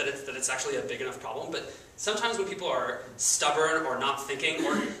it's actually a big enough problem. But sometimes when people are stubborn or not thinking,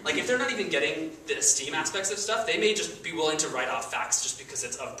 or like if they're not even getting the esteem aspects of stuff, they may just be willing to write off facts just because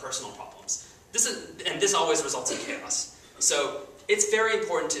it's of personal problems. This always results in chaos. So it's very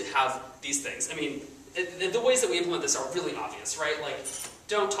important to have these things. I mean, the ways that we implement this are really obvious, right? Like,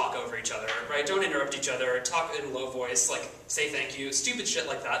 don't talk over each other, right? Don't interrupt each other. Talk in a low voice, like say thank you, stupid shit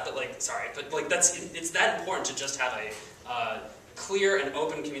like that. But like, sorry, but like it's that important to just have a clear and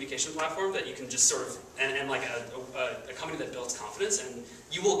open communication platform that you can just sort of and like a company that builds confidence, and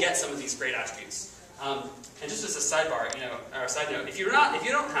you will get some of these great attributes. And just as a sidebar, or a side note, if you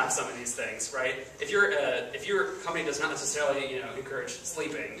don't have some of these things, right? If your company does not necessarily, encourage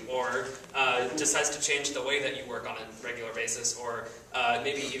sleeping, or decides to change the way that you work on a regular basis, or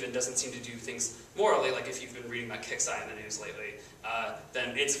maybe even doesn't seem to do things morally, like if you've been reading that kick-sign in the news lately,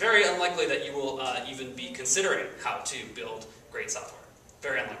 then it's very unlikely that you will even be considering how to build great software.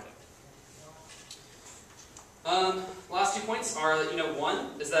 Very unlikely. Last 2 points are,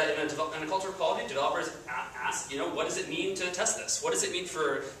 one is that in a culture of quality, developers ask, what does it mean to test this? What does it mean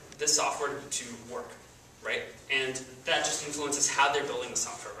for this software to work, right? And that just influences how they're building the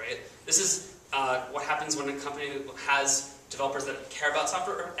software, right? This is what happens when a company has developers that care about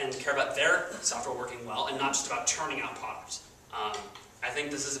software and care about their software working well, and not just about churning out products. I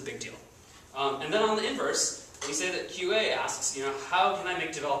think this is a big deal. And then on the inverse, when you say that QA asks, how can I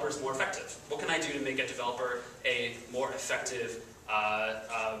make developers more effective? What can I do to make a developer a more effective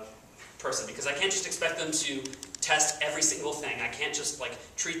person? Because I can't just expect them to test every single thing. I can't just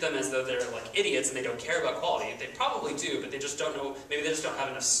treat them as though they're like idiots and they don't care about quality. They probably do, but they just don't know. Maybe they just don't have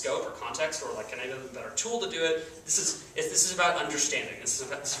enough scope or context, or can I give them a better tool to do it? This is about understanding. This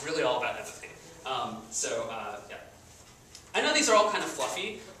is really all about empathy. Yeah. I know these are all kind of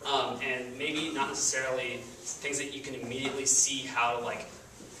fluffy, and maybe not necessarily things that you can immediately see how like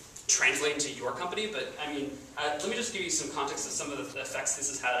translate into your company, but I mean, let me just give you some context of some of the effects this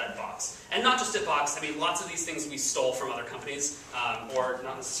has had at Box. And not just at Box, I mean, lots of these things we stole from other companies, or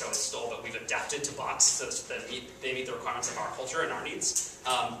not necessarily stole, but we've adapted to Box so that they meet the requirements of our culture and our needs.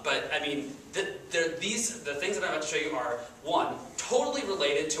 But I mean, the things that I'm about to show you are, one, totally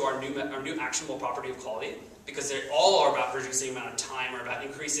related to our new actionable property of quality, because they all are about reducing the amount of time or about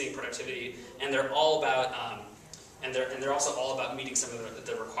increasing productivity, and they're all about and they're also all about meeting some of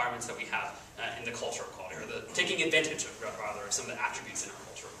the requirements that we have in the culture of quality, or taking advantage of, rather, some of the attributes in our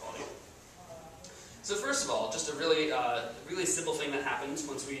culture of quality. So first of all, just a really simple thing that happened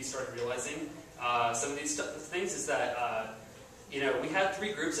once we started realizing some of these things is that we had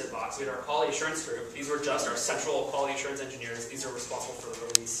 3 groups at Box. We had our quality assurance group. These were just our central quality assurance engineers. These are responsible for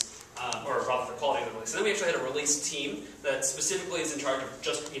the release, or rather the quality of the release. And then we actually had a release team that specifically is in charge of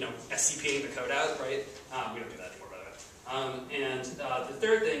just SCPing the code out, right? We don't do that anymore. And the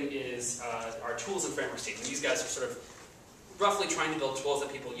third thing is our tools and frameworks team. And these guys are sort of roughly trying to build tools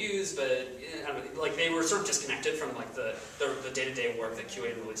that people use, but like they were sort of disconnected from like the day-to-day work that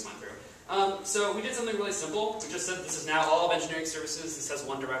QA and release went through. So we did something really simple. We just said this is now all of engineering services. This has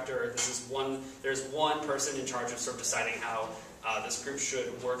one director. There's one person in charge of sort of deciding how this group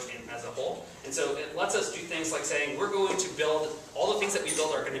should work as a whole. And so it lets us do things like saying we're going to build, all the things that we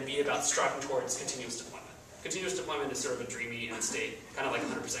build are going to be about striving towards continuous deployment. Continuous deployment is sort of a dreamy end state, kind of like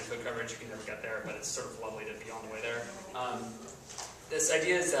 100% code coverage. You can never get there, but it's sort of lovely to be on the way there. This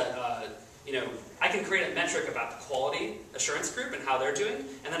idea is that I can create a metric about the quality assurance group and how they're doing,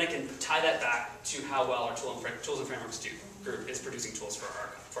 and then I can tie that back to how well our tools and frameworks group is producing tools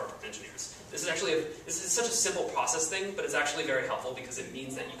for our engineers. This is such a simple process thing, but it's actually very helpful because it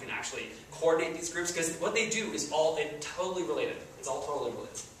means that you can actually coordinate these groups, because what they do is all totally related. It's all totally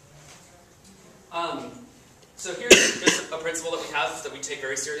related. So here's a principle that we have that we take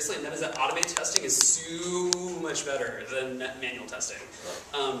very seriously, and that is that automated testing is so much better than manual testing.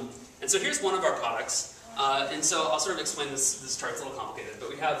 And so here's one of our products, and so I'll sort of explain this chart's a little complicated,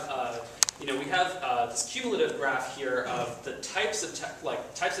 but we have this cumulative graph here of the types of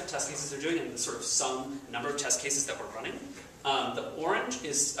test cases they're doing and the sort of sum number of test cases that we're running. The orange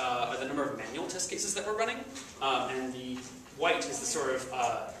is the number of manual test cases that we're running, and the white is the sort of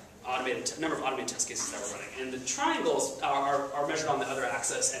number of automated test cases that we're running. And the triangles are measured on the other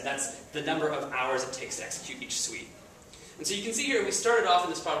axis, and that's the number of hours it takes to execute each suite. And so you can see here, we started off in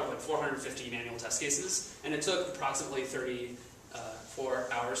this product with like 450 manual test cases, and it took approximately 34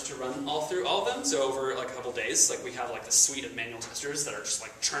 hours to run through all of them. So over like a couple days, like we have like this suite of manual testers that are just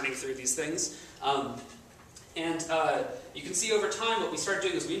like churning through these things. And you can see over time what we started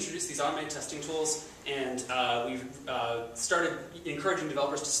doing is we introduced these automated testing tools, and we've started encouraging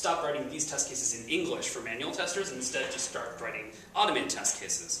developers to stop writing these test cases in English for manual testers and instead just start writing automated test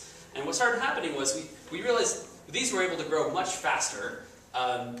cases. And what started happening was we realized these were able to grow much faster,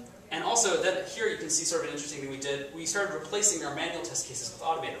 and also that here you can see sort of an interesting thing we did. We started replacing our manual test cases with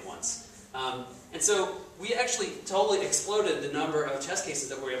automated ones. And so we actually totally exploded the number of test cases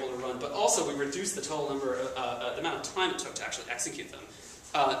that we were able to run, but also we reduced the total number of the amount of time it took to actually execute them.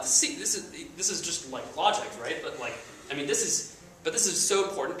 See, this is just like logic, right? But like, I mean, this is so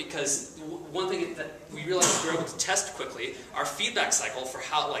important because one thing that we realized we were able to test quickly, our feedback cycle for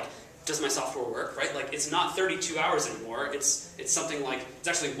how like does my software work, right? Like it's not 32 hours anymore. It's something like it's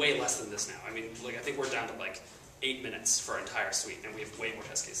actually way less than this now. I mean, like I think we're down to like 8 minutes for our entire suite, and we have way more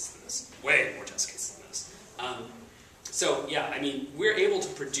test cases than this. Way more test cases than this. So yeah, I mean, we're able to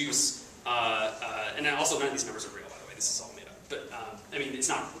produce, and then also none of these numbers are real, by the way. This is all made up. But I mean, it's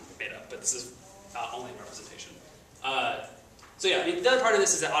not made up, but this is only a representation. So yeah, I mean, the other part of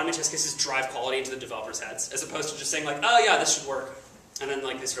this is that automated test cases drive quality into the developers' heads, as opposed to just saying like, oh yeah, this should work, and then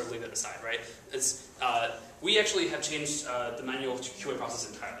like they sort of leave it aside, right? We actually have changed the manual QA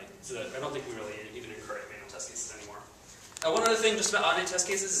process entirely, so that I don't think we really even encourage manual test cases anymore. One other thing just about automated test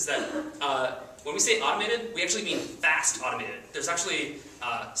cases is that when we say automated, we actually mean fast automated. There's actually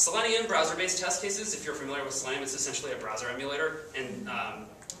Selenium browser-based test cases. If you're familiar with Selenium, it's essentially a browser emulator, and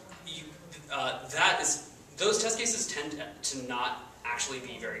those test cases tend to not actually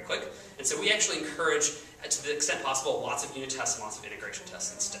be very quick, and so we actually encourage, to the extent possible, lots of unit tests and lots of integration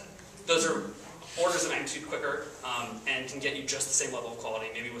tests instead. Those are orders of magnitude quicker and can get you just the same level of quality,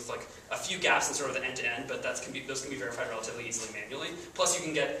 maybe with like a few gaps in sort of the end-to-end, but those can be verified relatively easily manually. Plus you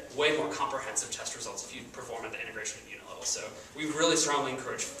can get way more comprehensive test results if you perform at the integration and unit level. So we really strongly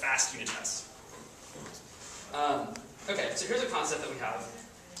encourage fast unit tests. Okay, so here's a concept that we have.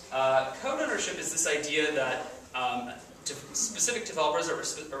 Code ownership is this idea that specific developers are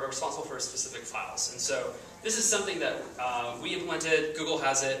responsible for specific files. And so this is something that we implemented, Google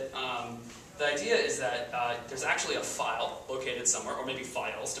has it. The idea is that there's actually a file located somewhere, or maybe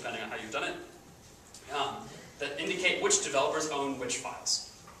files, depending on how you've done it, that indicate which developers own which files.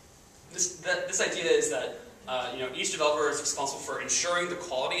 This idea is that each developer is responsible for ensuring the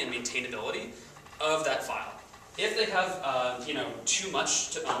quality and maintainability of that file. If they have too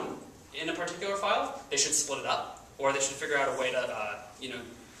much to own in a particular file, they should split it up, or they should figure out a way to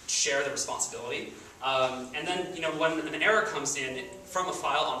share the responsibility. And then when an error comes in from a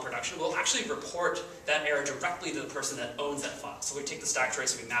file on production, we'll actually report that error directly to the person that owns that file. So we take the stack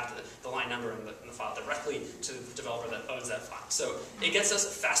trace and we map the line number in the file directly to the developer that owns that file. So it gets us a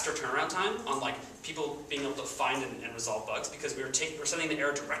faster turnaround time on people being able to find and resolve bugs, because we're sending the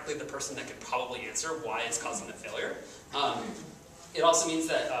error directly to the person that could probably answer why it's causing the failure. It also means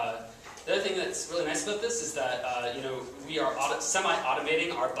that the other thing that's really nice about this is that we are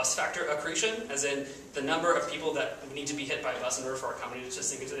semi-automating our bus factor accretion, as in the number of people that need to be hit by a bus in order for our company to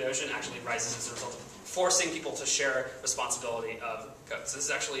sink into the ocean actually rises as a result of forcing people to share responsibility of code. So this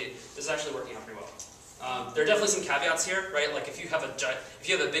is actually working out pretty well. There are definitely some caveats here, right? Like if you have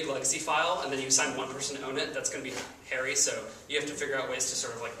a big legacy file and then you assign one person to own it, that's going to be hairy. So you have to figure out ways to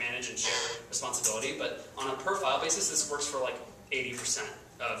sort of manage and share responsibility. But on a per file basis, this works for 80%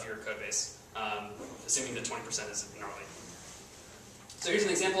 of your code base, assuming that 20% is gnarly. So here's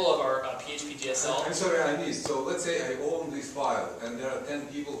an example of our PHP DSL. I'm sorry, I missed. So let's say I own this file, and there are 10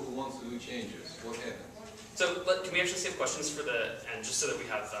 people who want to do changes. What happens? So can we actually save questions for the end, just so that we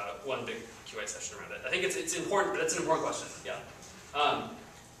have one big QA session around it? I think it's important, but it's an important question. Yeah.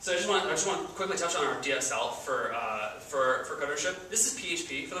 So I just want to quickly touch on our DSL for code ownership. This is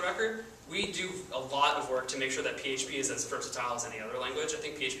PHP for the record. We do a lot of work to make sure that PHP is as versatile as any other language. I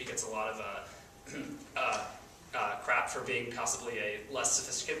think PHP gets a lot of crap for being possibly a less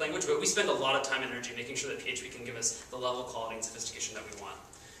sophisticated language, but we spend a lot of time and energy making sure that PHP can give us the level of quality and sophistication that we want.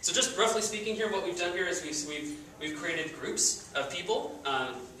 So just roughly speaking here, what we've done here is we've created groups of people,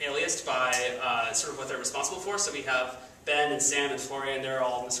 aliased by sort of what they're responsible for. So we have Ben and Sam and Florian, they're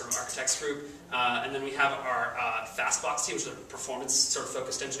all in the sort of architects group. And then we have our Fastbox team, which are performance sort of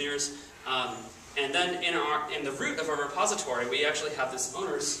focused engineers. And then in the root of our repository, we actually have this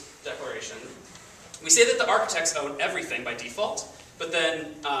owner's declaration. We say that the architects own everything by default, but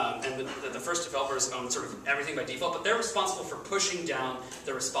then and the first developers own sort of everything by default, but they're responsible for pushing down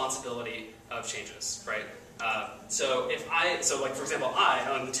the responsibility of changes, right? So for example, I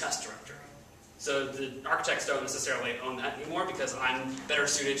own the test directory. So the architects don't necessarily own that anymore because I'm better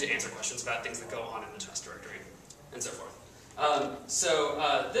suited to answer questions about things that go on in the test directory, and so forth.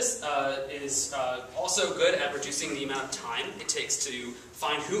 This is also good at reducing the amount of time it takes to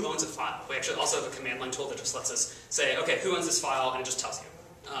find who owns a file. We actually also have a command line tool that just lets us say, okay, who owns this file, and it just tells you,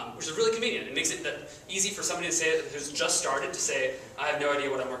 which is really convenient. It makes it easy for somebody to say who's just started to say, I have no idea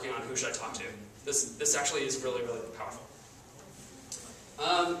what I'm working on, who should I talk to? This actually is really, really powerful.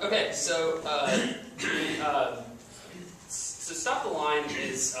 Okay, so stop the line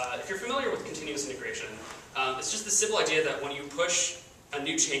is, if you're familiar with continuous integration, it's just the simple idea that when you push a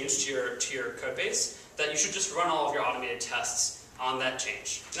new change to your code base, that you should just run all of your automated tests on that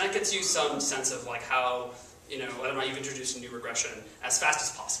change. And that gets you some sense of how, whether or not you've introduced a new regression as fast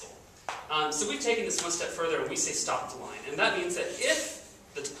as possible. So we've taken this one step further and we say stop the line. And that means that if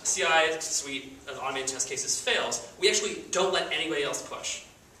the CI suite of automated test cases fails, we actually don't let anybody else push.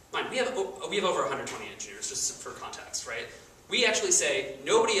 Mind, we have over 120 engineers, just for context, right? We actually say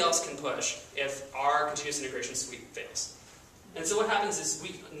nobody else can push if our continuous integration suite fails. And so what happens is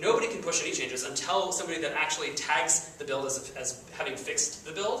nobody can push any changes until somebody that actually tags the build as having fixed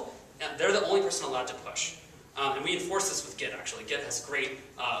the build, and they're the only person allowed to push. And we enforce this with Git, actually. Git has great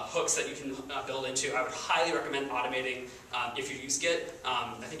hooks that you can build into. I would highly recommend automating if you use Git.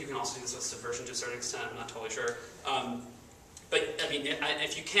 I think you can also do this with Subversion to a certain extent. I'm not totally sure. But I mean,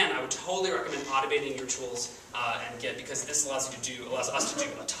 if you can, I would totally recommend automating your tools and Git, because this allows us to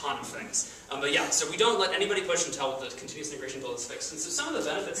do a ton of things. But yeah, so we don't let anybody push until the continuous integration build is fixed. And so some of the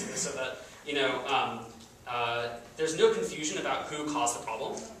benefits of this are that there's no confusion about who caused the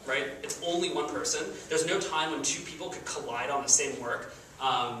problem, right? It's only one person. There's no time when two people could collide on the same work,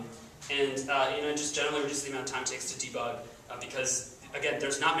 and just generally reduce the amount of time it takes to debug, because again,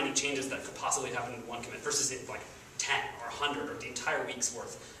 there's not many changes that could possibly happen in one commit versus in 10 or 100 or the entire week's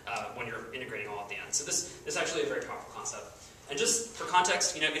worth when you're integrating all at the end. So this is actually a very powerful concept. And just for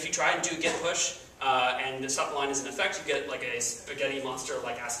context, if you try and do git push and the stop the line is in effect, you get a spaghetti monster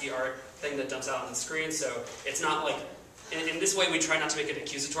ASCII art thing that dumps out on the screen. So it's not in this way, we try not to make it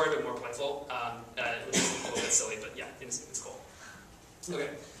accusatory, but more playful, which is a little bit silly, but yeah, it's cool. Okay.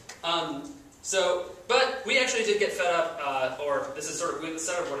 But we actually did get fed up, or this is sort of, we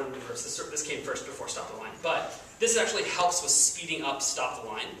set up one in reverse. This came first before Stop the Line. But this actually helps with speeding up Stop the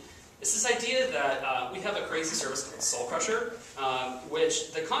Line. It's this idea that we have a crazy service called Soul Crusher,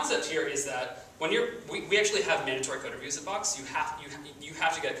 which the concept here is that when we actually have mandatory code reviews at Box. You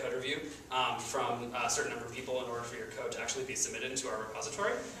have to get code review from a certain number of people in order for your code to actually be submitted into our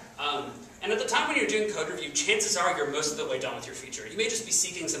repository. And at the time when you're doing code review, chances are you're most of the way done with your feature. You may just be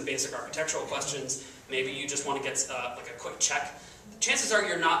seeking some basic architectural questions. Maybe you just want to get like a quick check. Chances are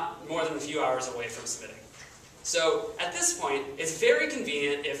you're not more than a few hours away from submitting. So at this point, it's very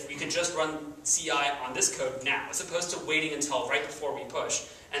convenient if we could just run CI on this code now, as opposed to waiting until right before we push,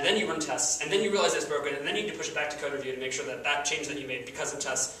 and then you run tests, and then you realize it's broken, and then you need to push it back to code review to make sure that that change that you made because of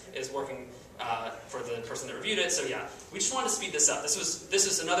tests is working for the person that reviewed it. So yeah, we just wanted to speed this up. This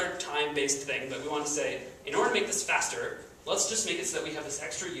is another time-based thing, but we wanted to say, in order to make this faster, let's just make it so that we have this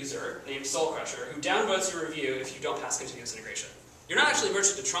extra user named Soul Crusher who downvotes your review if you don't pass continuous integration. You're not actually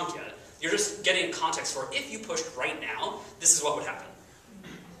merged to trunk yet. You're just getting context for if you pushed right now, this is what would happen.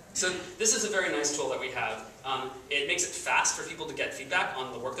 So this is a very nice tool that we have. It makes it fast for people to get feedback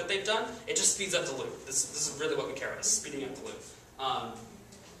on the work that they've done. It just speeds up the loop. This is really what we care about, is speeding up the loop.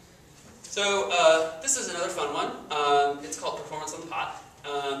 This is another fun one. It's called Performance on the Pot.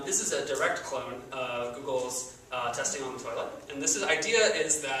 This is a direct clone of Google's testing on the toilet. And this idea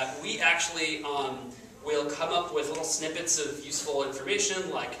is that we actually will come up with little snippets of useful information,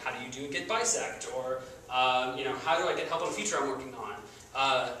 like how do you do a git bisect, or how do I get help on a feature I'm working on.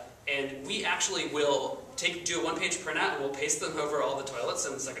 And we actually will do a one-page printout, and we'll paste them over all the toilets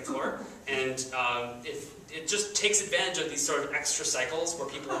on the second floor. And it just takes advantage of these sort of extra cycles where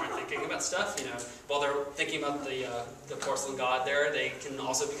people aren't thinking about stuff. While they're thinking about the porcelain god there, they can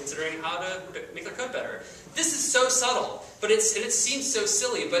also be considering how to make their code better. This is so subtle, but it seems so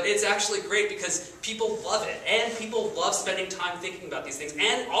silly, but it's actually great because people love it, and people love spending time thinking about these things,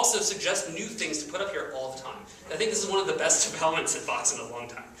 and also suggest new things to put up here all the time. I think this is one of the best developments at Box in a long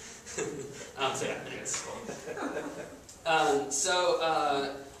time. Anyways.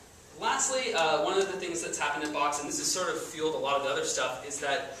 Lastly, one of the things that's happened at Box, and this has sort of fueled a lot of the other stuff, is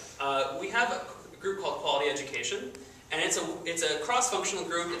that we have a group called Quality Education, and it's a cross-functional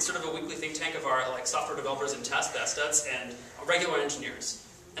group. It's sort of a weekly think tank of our software developers and best studs, and regular engineers.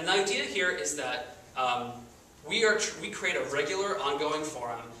 And the idea here is that we create a regular, ongoing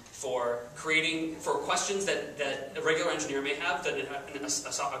forum for questions that a regular engineer may have, that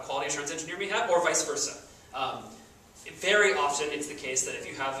a quality assurance engineer may have, or vice versa. Very often it's the case that if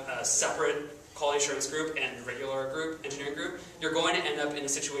you have a separate quality assurance group and regular engineering group, you're going to end up in a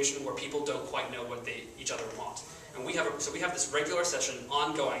situation where people don't quite know what each other want. And we have this regular session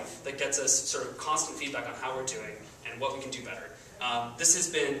ongoing that gets us sort of constant feedback on how we're doing and what we can do better. This has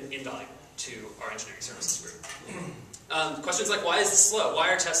been invaluable to our engineering services group. Questions like, why is this slow? Why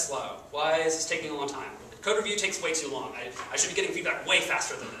are tests slow? Why is this taking a long time? Code review takes way too long. I should be getting feedback way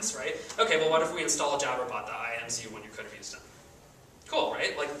faster than this, right? Okay, well, what if we install a Jabber bot that IMs you when your code review is done? Cool,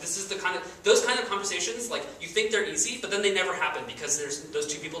 right? This is those kind of conversations, you think they're easy, but then they never happen because those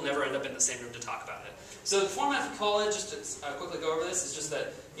two people never end up in the same room to talk about it. So the format for college, just to quickly go over this, is just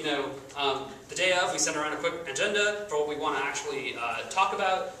that, the day of, we send around a quick agenda for what we want to actually talk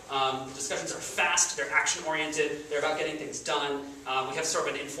about. Discussions are fast, they're action-oriented, they're about getting things done. We have sort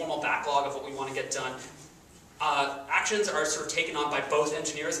of an informal backlog of what we want to get done. Actions are sort of taken on by both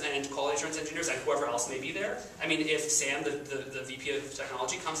engineers and quality assurance engineers and whoever else may be there. I mean, if Sam, the VP of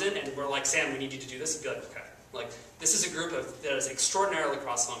technology, comes in and we're like, Sam, we need you to do this, and be like, okay. This is a group that is extraordinarily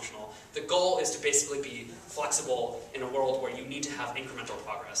cross-functional. The goal is to basically be flexible in a world where you need to have incremental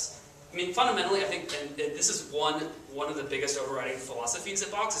progress. I mean, fundamentally, I think, and this is one of the biggest overriding philosophies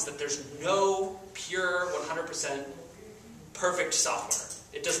at Box, is that there's no pure 100% perfect software.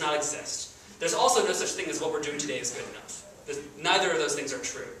 It does not exist. There's also no such thing as what we're doing today is good enough. Neither of those things are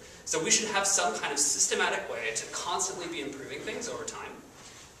true. So we should have some kind of systematic way to constantly be improving things over time.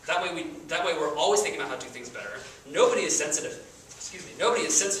 That way we're always thinking about how to do things better. Nobody is sensitive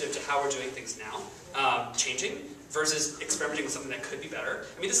to how we're doing things now, changing, versus experimenting with something that could be better.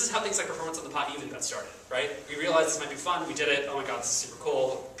 I mean, this is how things like Performance on the Pot even got started, right? We realized this might be fun, we did it, oh my god, this is super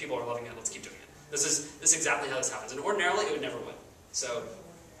cool, people are loving it, let's keep doing it. This is exactly how this happens, and ordinarily it would never win. So,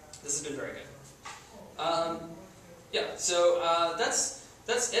 this has been very good.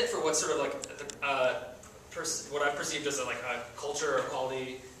 That's it for what's sort of what I've perceived as a culture of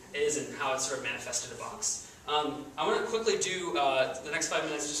quality is and how it's sort of manifested in Box. I want to quickly do the next 5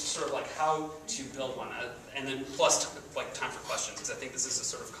 minutes just sort of like how to build one, and then plus like time for questions, because I think this is a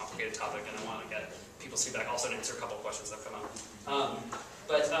sort of complicated topic, and I want to get people's feedback also and answer a couple of questions that come up.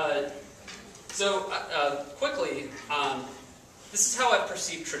 Quickly, this is how I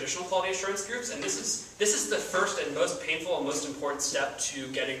perceive traditional quality assurance groups, and this is the first and most painful and most important step to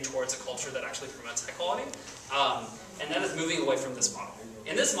getting towards a culture that actually promotes high quality, and that is moving away from this model.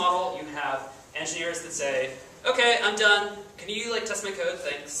 In this model, you have engineers that say, okay, I'm done, can you like test my code,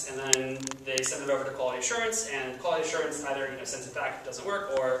 thanks, and then they send it over to quality assurance, and quality assurance either sends it back, it doesn't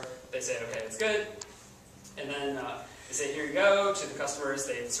work, or they say, okay, it's good, and then they say, here you go, to the customers,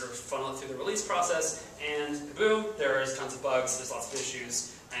 they sort of funnel it through the release process, and boom, there's tons of bugs, there's lots of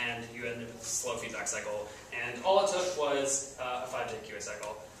issues, and you end up with a slow feedback cycle. And all it took was a 5-day QA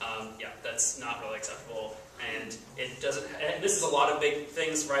cycle. Yeah, that's not really acceptable, and it doesn't, and this is a lot of big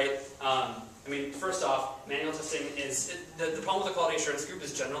things, right? I mean, first off, manual testing is, the problem with the quality assurance group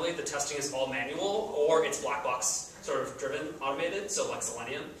is generally the testing is all manual, or it's black box sort of driven, automated, so like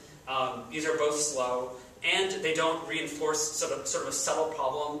Selenium. These are both slow, and they don't reinforce sort of a subtle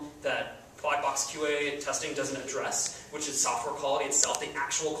problem that black box QA testing doesn't address, which is software quality itself. The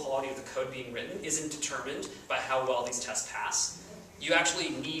actual quality of the code being written isn't determined by how well these tests pass. You actually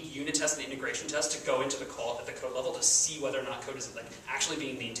need unit tests and integration tests to go into the code at the code level to see whether or not code is like actually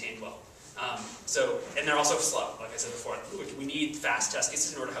being maintained well. And they're also slow, like I said before. We need fast test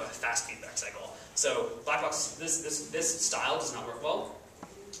cases in order to have a fast feedback cycle. So black box, this style does not work well.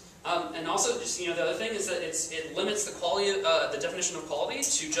 And also, just the other thing is that it limits the quality, the definition of quality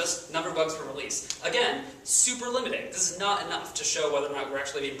to just number of bugs per release. Again, super limiting. This is not enough to show whether or not we're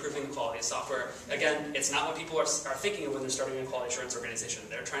actually improving the quality of software. Again, it's not what people are thinking of when they're starting a quality assurance organization.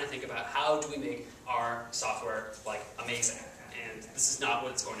 They're trying to think about how do we make our software like amazing, and this is not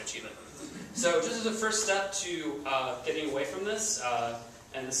what it's going to achieve it. So, just as a first step to getting away from this,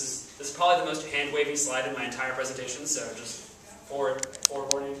 and this is probably the most hand-wavy slide in my entire presentation. So just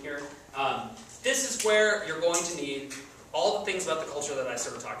forewarning here. This is where you're going to need all the things about the culture that I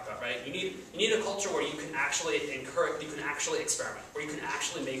sort of talked about, right? You need a culture where you can actually encourage, you can actually experiment, where you can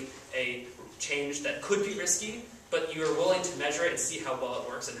actually make a change that could be risky, but you are willing to measure it and see how well it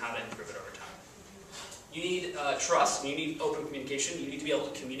works and how to improve it over time. You need trust, and you need open communication. You need to be able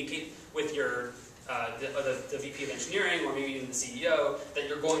to communicate with your the VP of engineering, or maybe even the CEO, that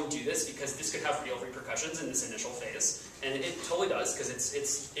you're going to do this because this could have real repercussions in this initial phase. And it totally does,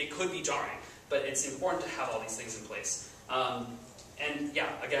 because it could be jarring, but it's important to have all these things in place. And yeah,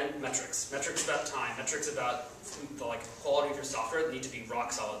 again, metrics. Metrics about time, metrics about the quality of your software that need to be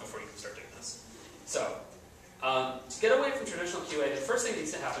rock solid before you can start doing this. So, to get away from traditional QA, the first thing that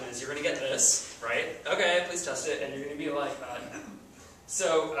needs to happen is you're going to get this, right? Okay, please test it, and you're going to be like, no.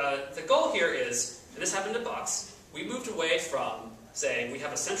 So the goal here is, and this happened at Box, we moved away from saying we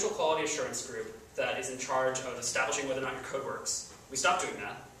have a central quality assurance group that is in charge of establishing whether or not your code works. We stopped doing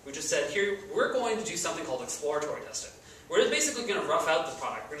that. We just said, here, we're going to do something called exploratory testing. We're basically going to rough out the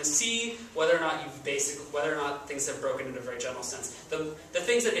product. We're going to see whether or not whether or not things have broken in a very general sense. The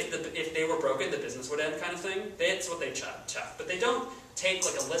things that if they were broken, the business would end kind of thing, that's what they check. But they don't take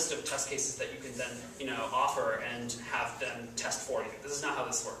like a list of test cases that you can then offer and have them test for you. This is not how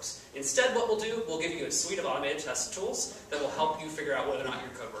this works. Instead, what we'll do, we'll give you a suite of automated test tools that will help you figure out whether or not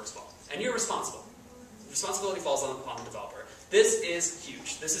your code works well. And you're responsible. The responsibility falls on the developer. This is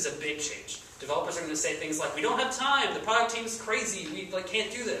huge. This is a big change. Developers are going to say things like, we don't have time, the product team's crazy, we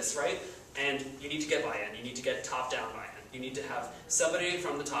can't do this, right? And you need to get buy-in. You need to get top-down buy-in. You need to have somebody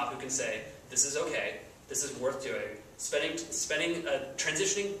from the top who can say, this is okay, this is worth doing.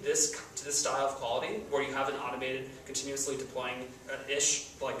 Transitioning this to this style of quality, where you have an automated, continuously deploying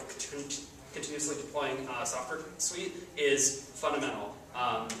continuously deploying software suite, is fundamental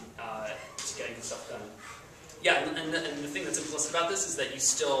to getting this stuff done. Yeah, and the thing that's implicit about this is that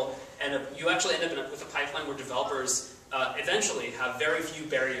you actually end up with a pipeline where developers eventually have very few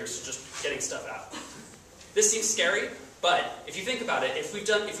barriers to just getting stuff out. This seems scary, but if you think about it, if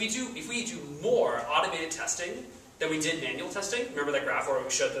we do more automated testing than we did manual testing, remember that graph where we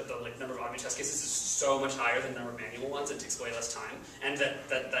showed that the number of automated test cases is so much higher than the number of manual ones, it takes way less time, and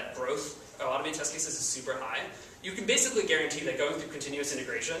that growth of automated test cases is super high, you can basically guarantee that going through continuous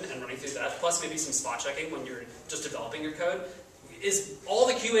integration and running through that, plus maybe some spot checking when you're just developing your code, is all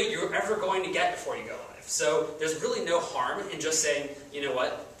the QA you're ever going to get before you go live. So there's really no harm in just saying, you know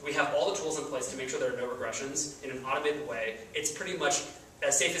what, we have all the tools in place to make sure there are no regressions in an automated way. It's pretty much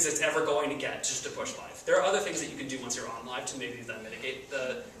as safe as it's ever going to get just to push live. There are other things that you can do once you're on live to maybe then mitigate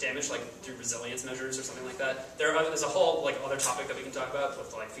the damage, like through resilience measures or something like that. There's a whole like other topic that we can talk about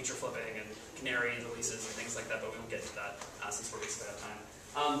with like feature flipping and canary releases and things like that, but we won't get into that since we're basically out of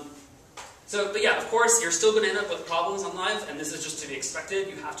time. But yeah, of course, you're still going to end up with problems on live, and this is just to be expected.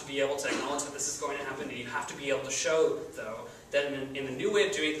 You have to be able to acknowledge that this is going to happen, and you have to be able to show, though, that in the new way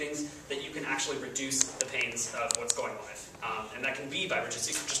of doing things, that you can actually reduce the pains of what's going live. And that can be by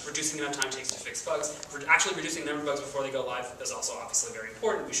just reducing the amount of time it takes to fix bugs. Actually reducing the number of bugs before they go live is also obviously very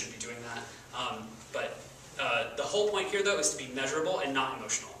important. We should be doing that. The whole point here, though, is to be measurable and not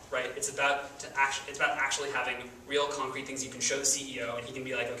emotional. Right? It's about actually having real concrete things you can show the CEO, and he can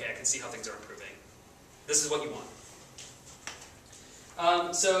be like, okay, I can see how things are improving. This is what you want.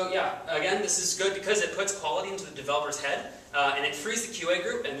 Again, this is good because it puts quality into the developer's head, and it frees the QA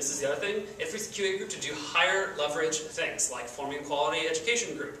group, and this is the other thing, it frees the QA group to do higher leverage things, like forming a quality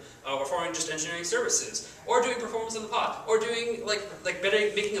education group, or forming just engineering services, or doing performance on the pod, or doing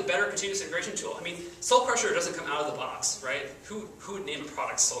making a better continuous integration tool. I mean, Soul Crusher doesn't come out of the box, right? Who would name a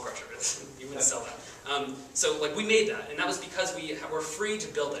product Soul Crusher? You wouldn't sell that. We made that, and that was because we were free to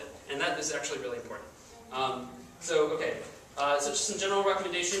build it, and that is actually really important. So just some general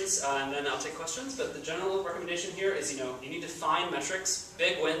recommendations, and then I'll take questions. But the general recommendation here is, you need to find metrics,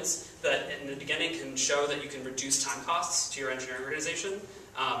 big wins, that in the beginning can show that you can reduce time costs to your engineering organization.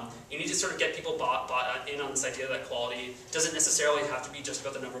 You need to sort of get people bought in on this idea that quality doesn't necessarily have to be just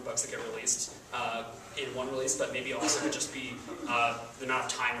about the number of bugs that get released in one release, but maybe also could just be the amount of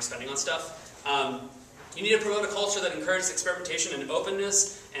time we're spending on stuff. You need to promote a culture that encourages experimentation and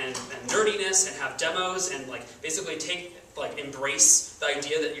openness and nerdiness, and have demos, and basically embrace the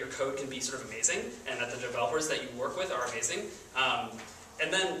idea that your code can be sort of amazing, and that the developers that you work with are amazing.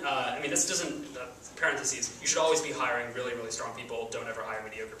 This doesn't, parentheses, you should always be hiring really, really strong people. Don't ever hire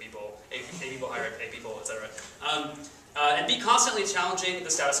mediocre people. A people hire A people, etc. And be constantly challenging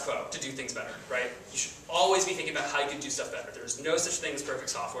the status quo to do things better, right? You should always be thinking about how you can do stuff better. There's no such thing as perfect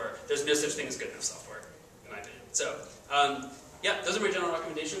software. There's no such thing as good enough software, in my opinion. So, those are my general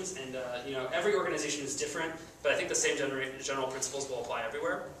recommendations, and every organization is different, but I think the same general principles will apply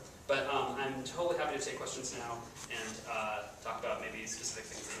everywhere. But I'm totally happy to take questions now and talk about maybe specific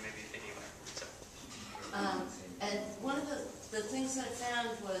things that you may be thinking about. So. And one of the things that I found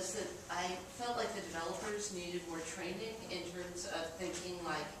was that I felt like the developers needed more training in terms of thinking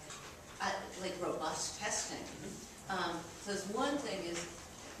like robust testing. So one thing is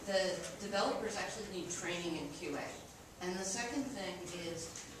the developers actually need training in QA. And the second thing is,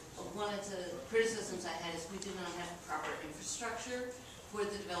 one of the criticisms I had is we did not have proper infrastructure for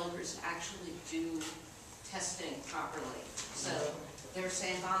the developers to actually do testing properly. So their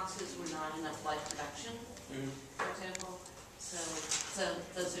sandboxes were not enough live production, for example. So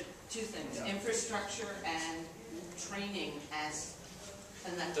those are two things, infrastructure and training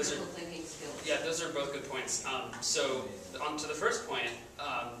and that critical thinking skills. Yeah, those are both good points. So on to the first point,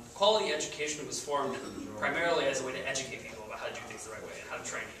 quality education was formed primarily as a way to educate people about how to do things the right way and how to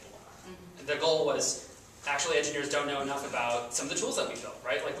train people. The goal was, actually engineers don't know enough about some of the tools that we built,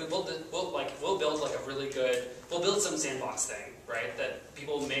 right? We'll build some sandbox thing, right, that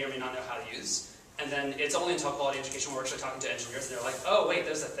people may or may not know how to use. And then it's only until quality education we're actually talking to engineers and they're like, oh wait,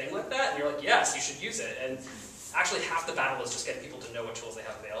 there's a thing like that? And you're like, yes, you should use it. And actually half the battle is just getting people to know what tools they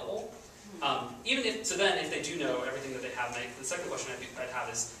have available. If they do know everything that they have, the second question I'd have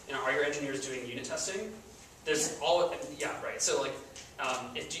is, are your engineers doing unit testing? There's So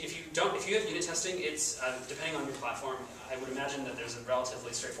if you have unit testing, it's depending on your platform. I would imagine that there's a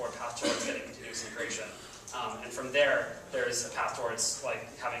relatively straightforward path towards getting continuous integration, and from there, there's a path towards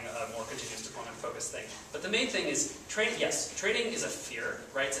having a more continuous deployment focused thing. But the main thing is training. Yes, training is a fear,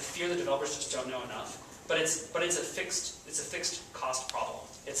 right? It's a fear that developers just don't know enough. But it's a fixed cost problem.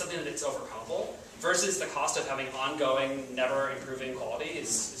 It's something that's overcomable versus the cost of having ongoing, never improving quality is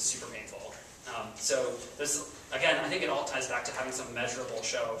super painful. So there's, again, I think it all ties back to having some measurable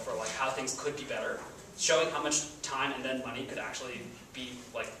show for how things could be better, showing how much time and then money could actually be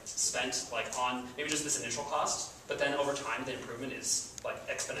spent on maybe just this initial cost, but then over time the improvement is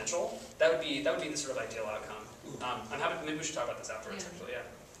exponential. That would be the sort of ideal outcome. I'm happy. Maybe we should talk about this afterwards. Actually,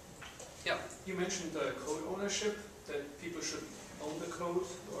 yeah. You mentioned code ownership, that people should own the code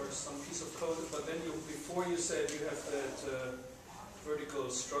or some piece of code, but then before you said you have that vertical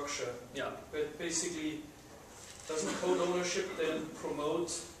structure. Yeah. But basically, doesn't code ownership then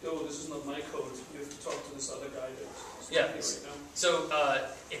promote, oh, this is not my code, you have to talk to this other guy that's Yeah. right now? So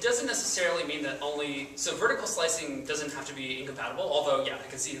it doesn't necessarily mean that so vertical slicing doesn't have to be incompatible, although, yeah, I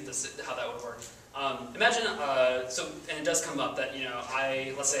can see how that would work. Imagine, and it does come up that,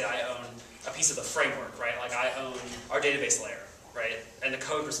 let's say I own a piece of the framework, right? Like I own our database layer, right? And the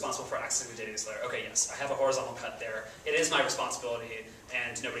code responsible for accessing the database layer. Okay, yes, I have a horizontal cut there. It is my responsibility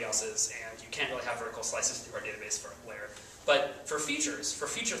and nobody else's, and you can't really have vertical slices through our database layer. But for future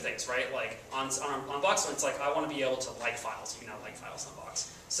things, right? Like on Box, it's like I want to be able to like files. You can now like files on Box.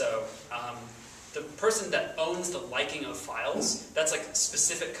 So the person that owns the liking of files, that's like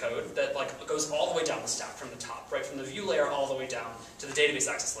specific code that like goes all the way down the stack from the top, right? From the view layer all the way down to the database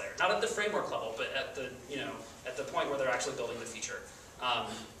access layer. Not at the framework level, but at the at the point where they're actually building the feature.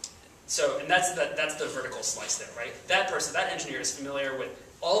 And that's the vertical slice there, right? That person, that engineer is familiar with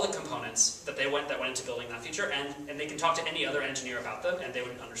all the components that went into building that feature, and they can talk to any other engineer about them, and they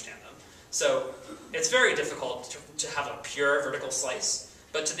would understand them. So it's very difficult to have a pure vertical slice,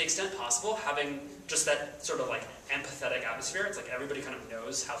 but to the extent possible, having just that sort of like empathetic atmosphere, it's like everybody kind of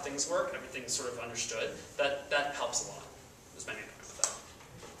knows how things work, everything's sort of understood, that helps a lot. That's my main point with that.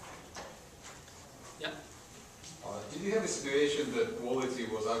 Yeah? Did you have a situation that quality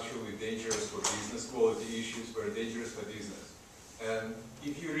was actually dangerous for business, quality issues were dangerous for business? And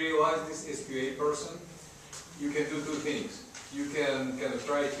if you realize this SQA person, you can do two things. You can kind of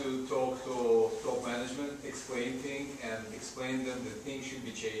try to talk to top management, explain things, and explain them that things should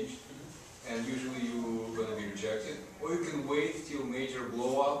be changed, and usually you're going to be rejected. Or you can wait till major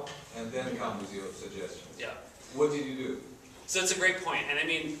blow up and then come with your suggestions. Yeah. What did you do? So it's a great point, and I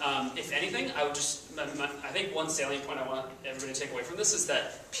mean, if anything, I think one salient point I want everybody to take away from this is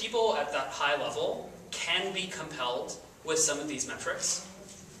that people at that high level can be compelled with some of these metrics,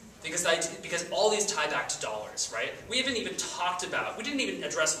 because all these tie back to dollars, right? We didn't even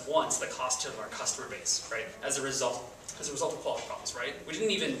address once the cost to our customer base, right? As a result of quality problems, right? We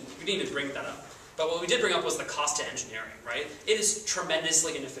didn't even bring that up. But what we did bring up was the cost to engineering, right? It is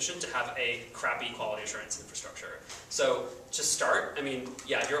tremendously inefficient to have a crappy quality assurance infrastructure. So to start, I mean,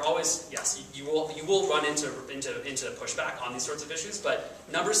 yeah, you're always, yes, you will run into pushback on these sorts of issues, but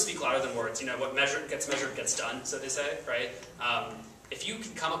numbers speak louder than words. What gets measured gets done, so they say, right? If you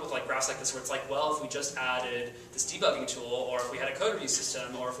can come up with like graphs like this where it's like, well, if we just added this debugging tool, or if we had a code review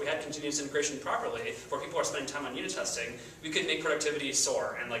system, or if we had continuous integration properly, where people are spending time on unit testing, we could make productivity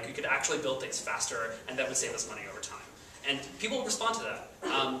soar, and like we could actually build things faster, and that would save us money over time. And people respond to that.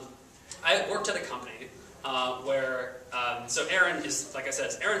 I worked at a company so Aaron is, like I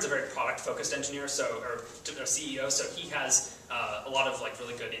said, Aaron's a very product-focused engineer, or CEO, so he has a lot of like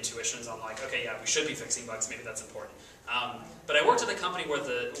really good intuitions on like, okay, yeah, we should be fixing bugs, maybe that's important. But I worked at a company where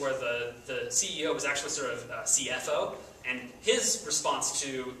the CEO was actually sort of CFO, and his response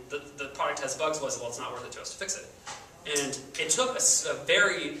to the product has bugs was, well, it's not worth it to us to fix it. And it took a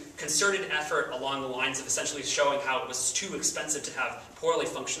very concerted effort along the lines of essentially showing how it was too expensive to have poorly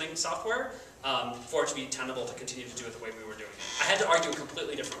functioning software for it to be tenable to continue to do it the way we were doing it. I had to argue a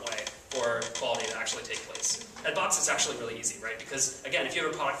completely different way for quality to actually take place. At Box, it's actually really easy, right? Because, again, if you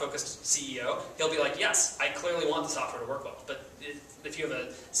have a product-focused CEO, he'll be like, yes, I clearly want the software to work well. But if you have a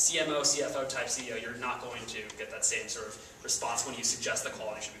CMO, CFO type CEO, you're not going to get that same sort of response when you suggest the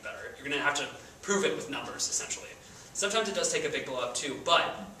quality should be better. You're going to have to prove it with numbers, essentially. Sometimes it does take a big blow-up too,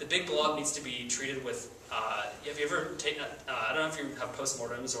 but the big blow-up needs to be treated with, have you ever taken, I don't know if you have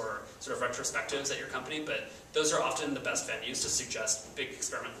postmortems or sort of retrospectives at your company, but those are often the best venues to suggest big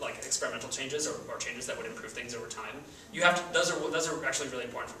experimental changes or changes that would improve things over time. Those are actually really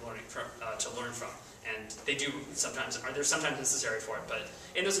important to learn from, and they do sometimes, they're sometimes necessary for it, but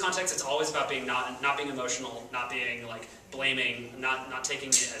in this context, it's always about being not being emotional, not being like blaming, not taking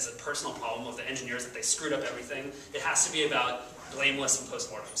it as a personal problem of the engineers that they screwed up everything. It has to be about blameless and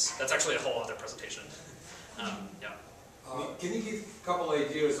postmortems. That's actually a whole other presentation. Yeah. Can you give a couple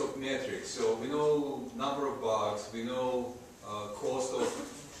ideas of metrics? So we know number of bugs, we know cost of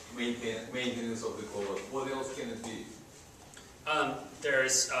maintenance of the code. What else can it be?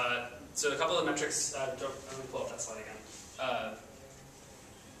 There's so a couple of metrics. Let me pull up that slide again.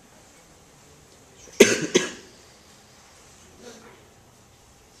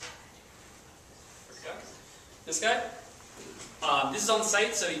 This guy. This is on the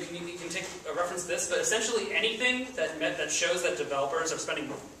site, so you can take a reference to this. But essentially, anything that shows that developers are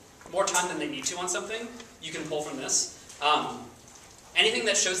spending more time than they need to on something, you can pull from this. Anything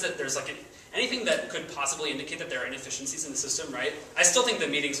that shows that there's like anything that could possibly indicate that there are inefficiencies in the system, right? I still think the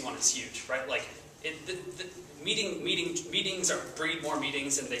meetings one is huge, right? Like meetings breed more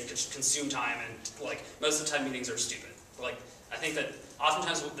meetings, and they just consume time, and like most of the time meetings are stupid. Like I think that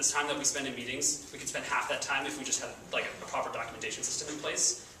oftentimes with this time that we spend in meetings, we could spend half that time if we just had like a proper documentation system in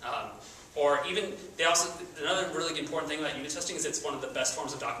place. Or even, another really important thing about unit testing is it's one of the best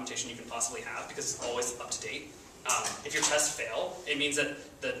forms of documentation you can possibly have because it's always up to date. If your tests fail, it means that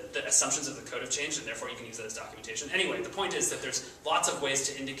the assumptions of the code have changed, and therefore you can use that as documentation. Anyway, the point is that there's lots of ways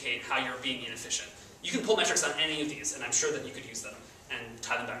to indicate how you're being inefficient. You can pull metrics on any of these, and I'm sure that you could use them and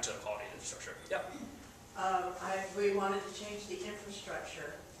tie them back to quality infrastructure. Yep. We wanted to change the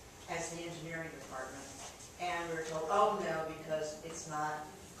infrastructure as the engineering department, and we were told, oh no, because it's not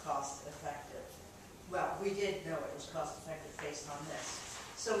cost effective. Well, we did know it was cost effective based on this.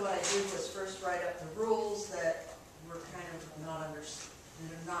 So what I did was first write up the rules that were kind of not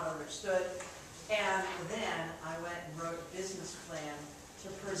understood, and then I went and wrote a business plan to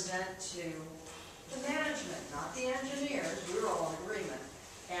present to the management, not the engineers. We were all in agreement.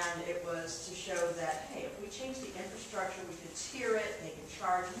 And it was to show that, hey, if we change the infrastructure, we could tier it, they can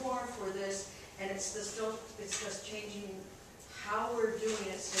charge more for this, and it's just changing how we're doing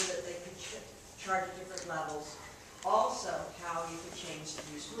it so that they could charge at different levels. Also, how you could change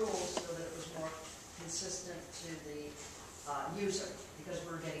these rules so that it was more consistent to the user, because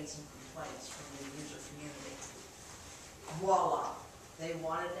we're getting some complaints from the user community. Voila. They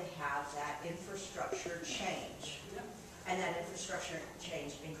wanted to have that infrastructure change. And that infrastructure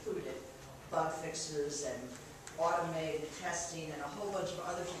change included bug fixes and automated testing and a whole bunch of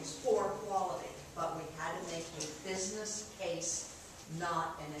other things for quality. But we had to make a business case,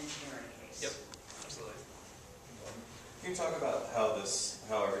 not an engineering case. Yep, absolutely. Can you talk about how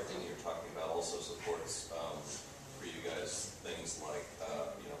everything you're talking about also supports for you guys things like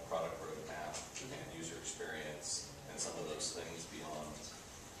product roadmap and user experience and some of those things beyond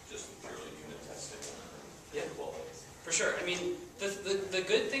just purely unit testing and quality? For sure. I mean, the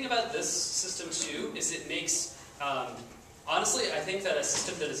good thing about this system too is it makes, honestly, I think that a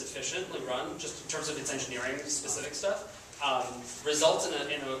system that is efficiently run, just in terms of its engineering specific stuff, results in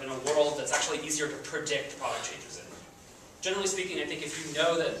a world that's actually easier to predict product changes in. Generally speaking, I think if you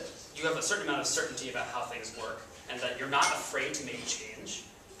know that you have a certain amount of certainty about how things work, and that you're not afraid to make change,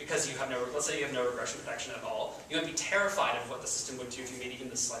 because you have no, let's say you have no regression protection at all, you might be terrified of what the system would do if you made even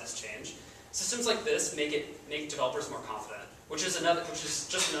the slightest change. Systems like this make developers more confident, which is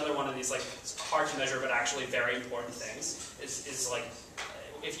just another one of these like hard to measure but actually very important things. Is like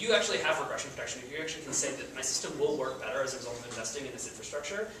if you actually have regression protection, if you actually can say that my system will work better as a result of investing in this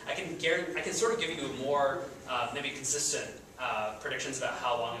infrastructure, I can sort of give you more maybe consistent predictions about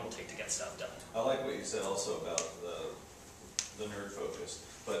how long it will take to get stuff done. I like what you said also about the nerd focus,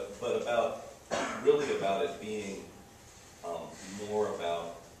 but about really about it being more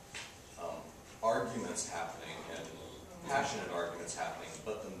about arguments happening and passionate arguments happening,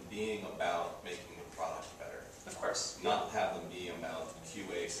 but them being about making the product better. Of course. Not have them be about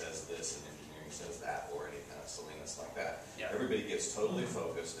QA says this and engineering says that, or any kind of silliness like that. Yeah. Everybody gets totally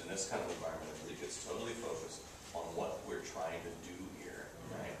focused in this kind of environment. Everybody gets totally focused on what we're trying to do here,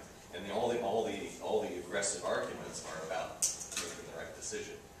 right? And all the aggressive arguments are about making the right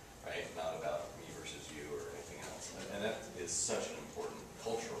decision, right? Not about me versus you or anything else. And that is such an important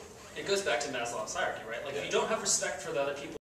cultural thing. It goes back to Maslow's hierarchy, right? Like if you don't have respect for the other people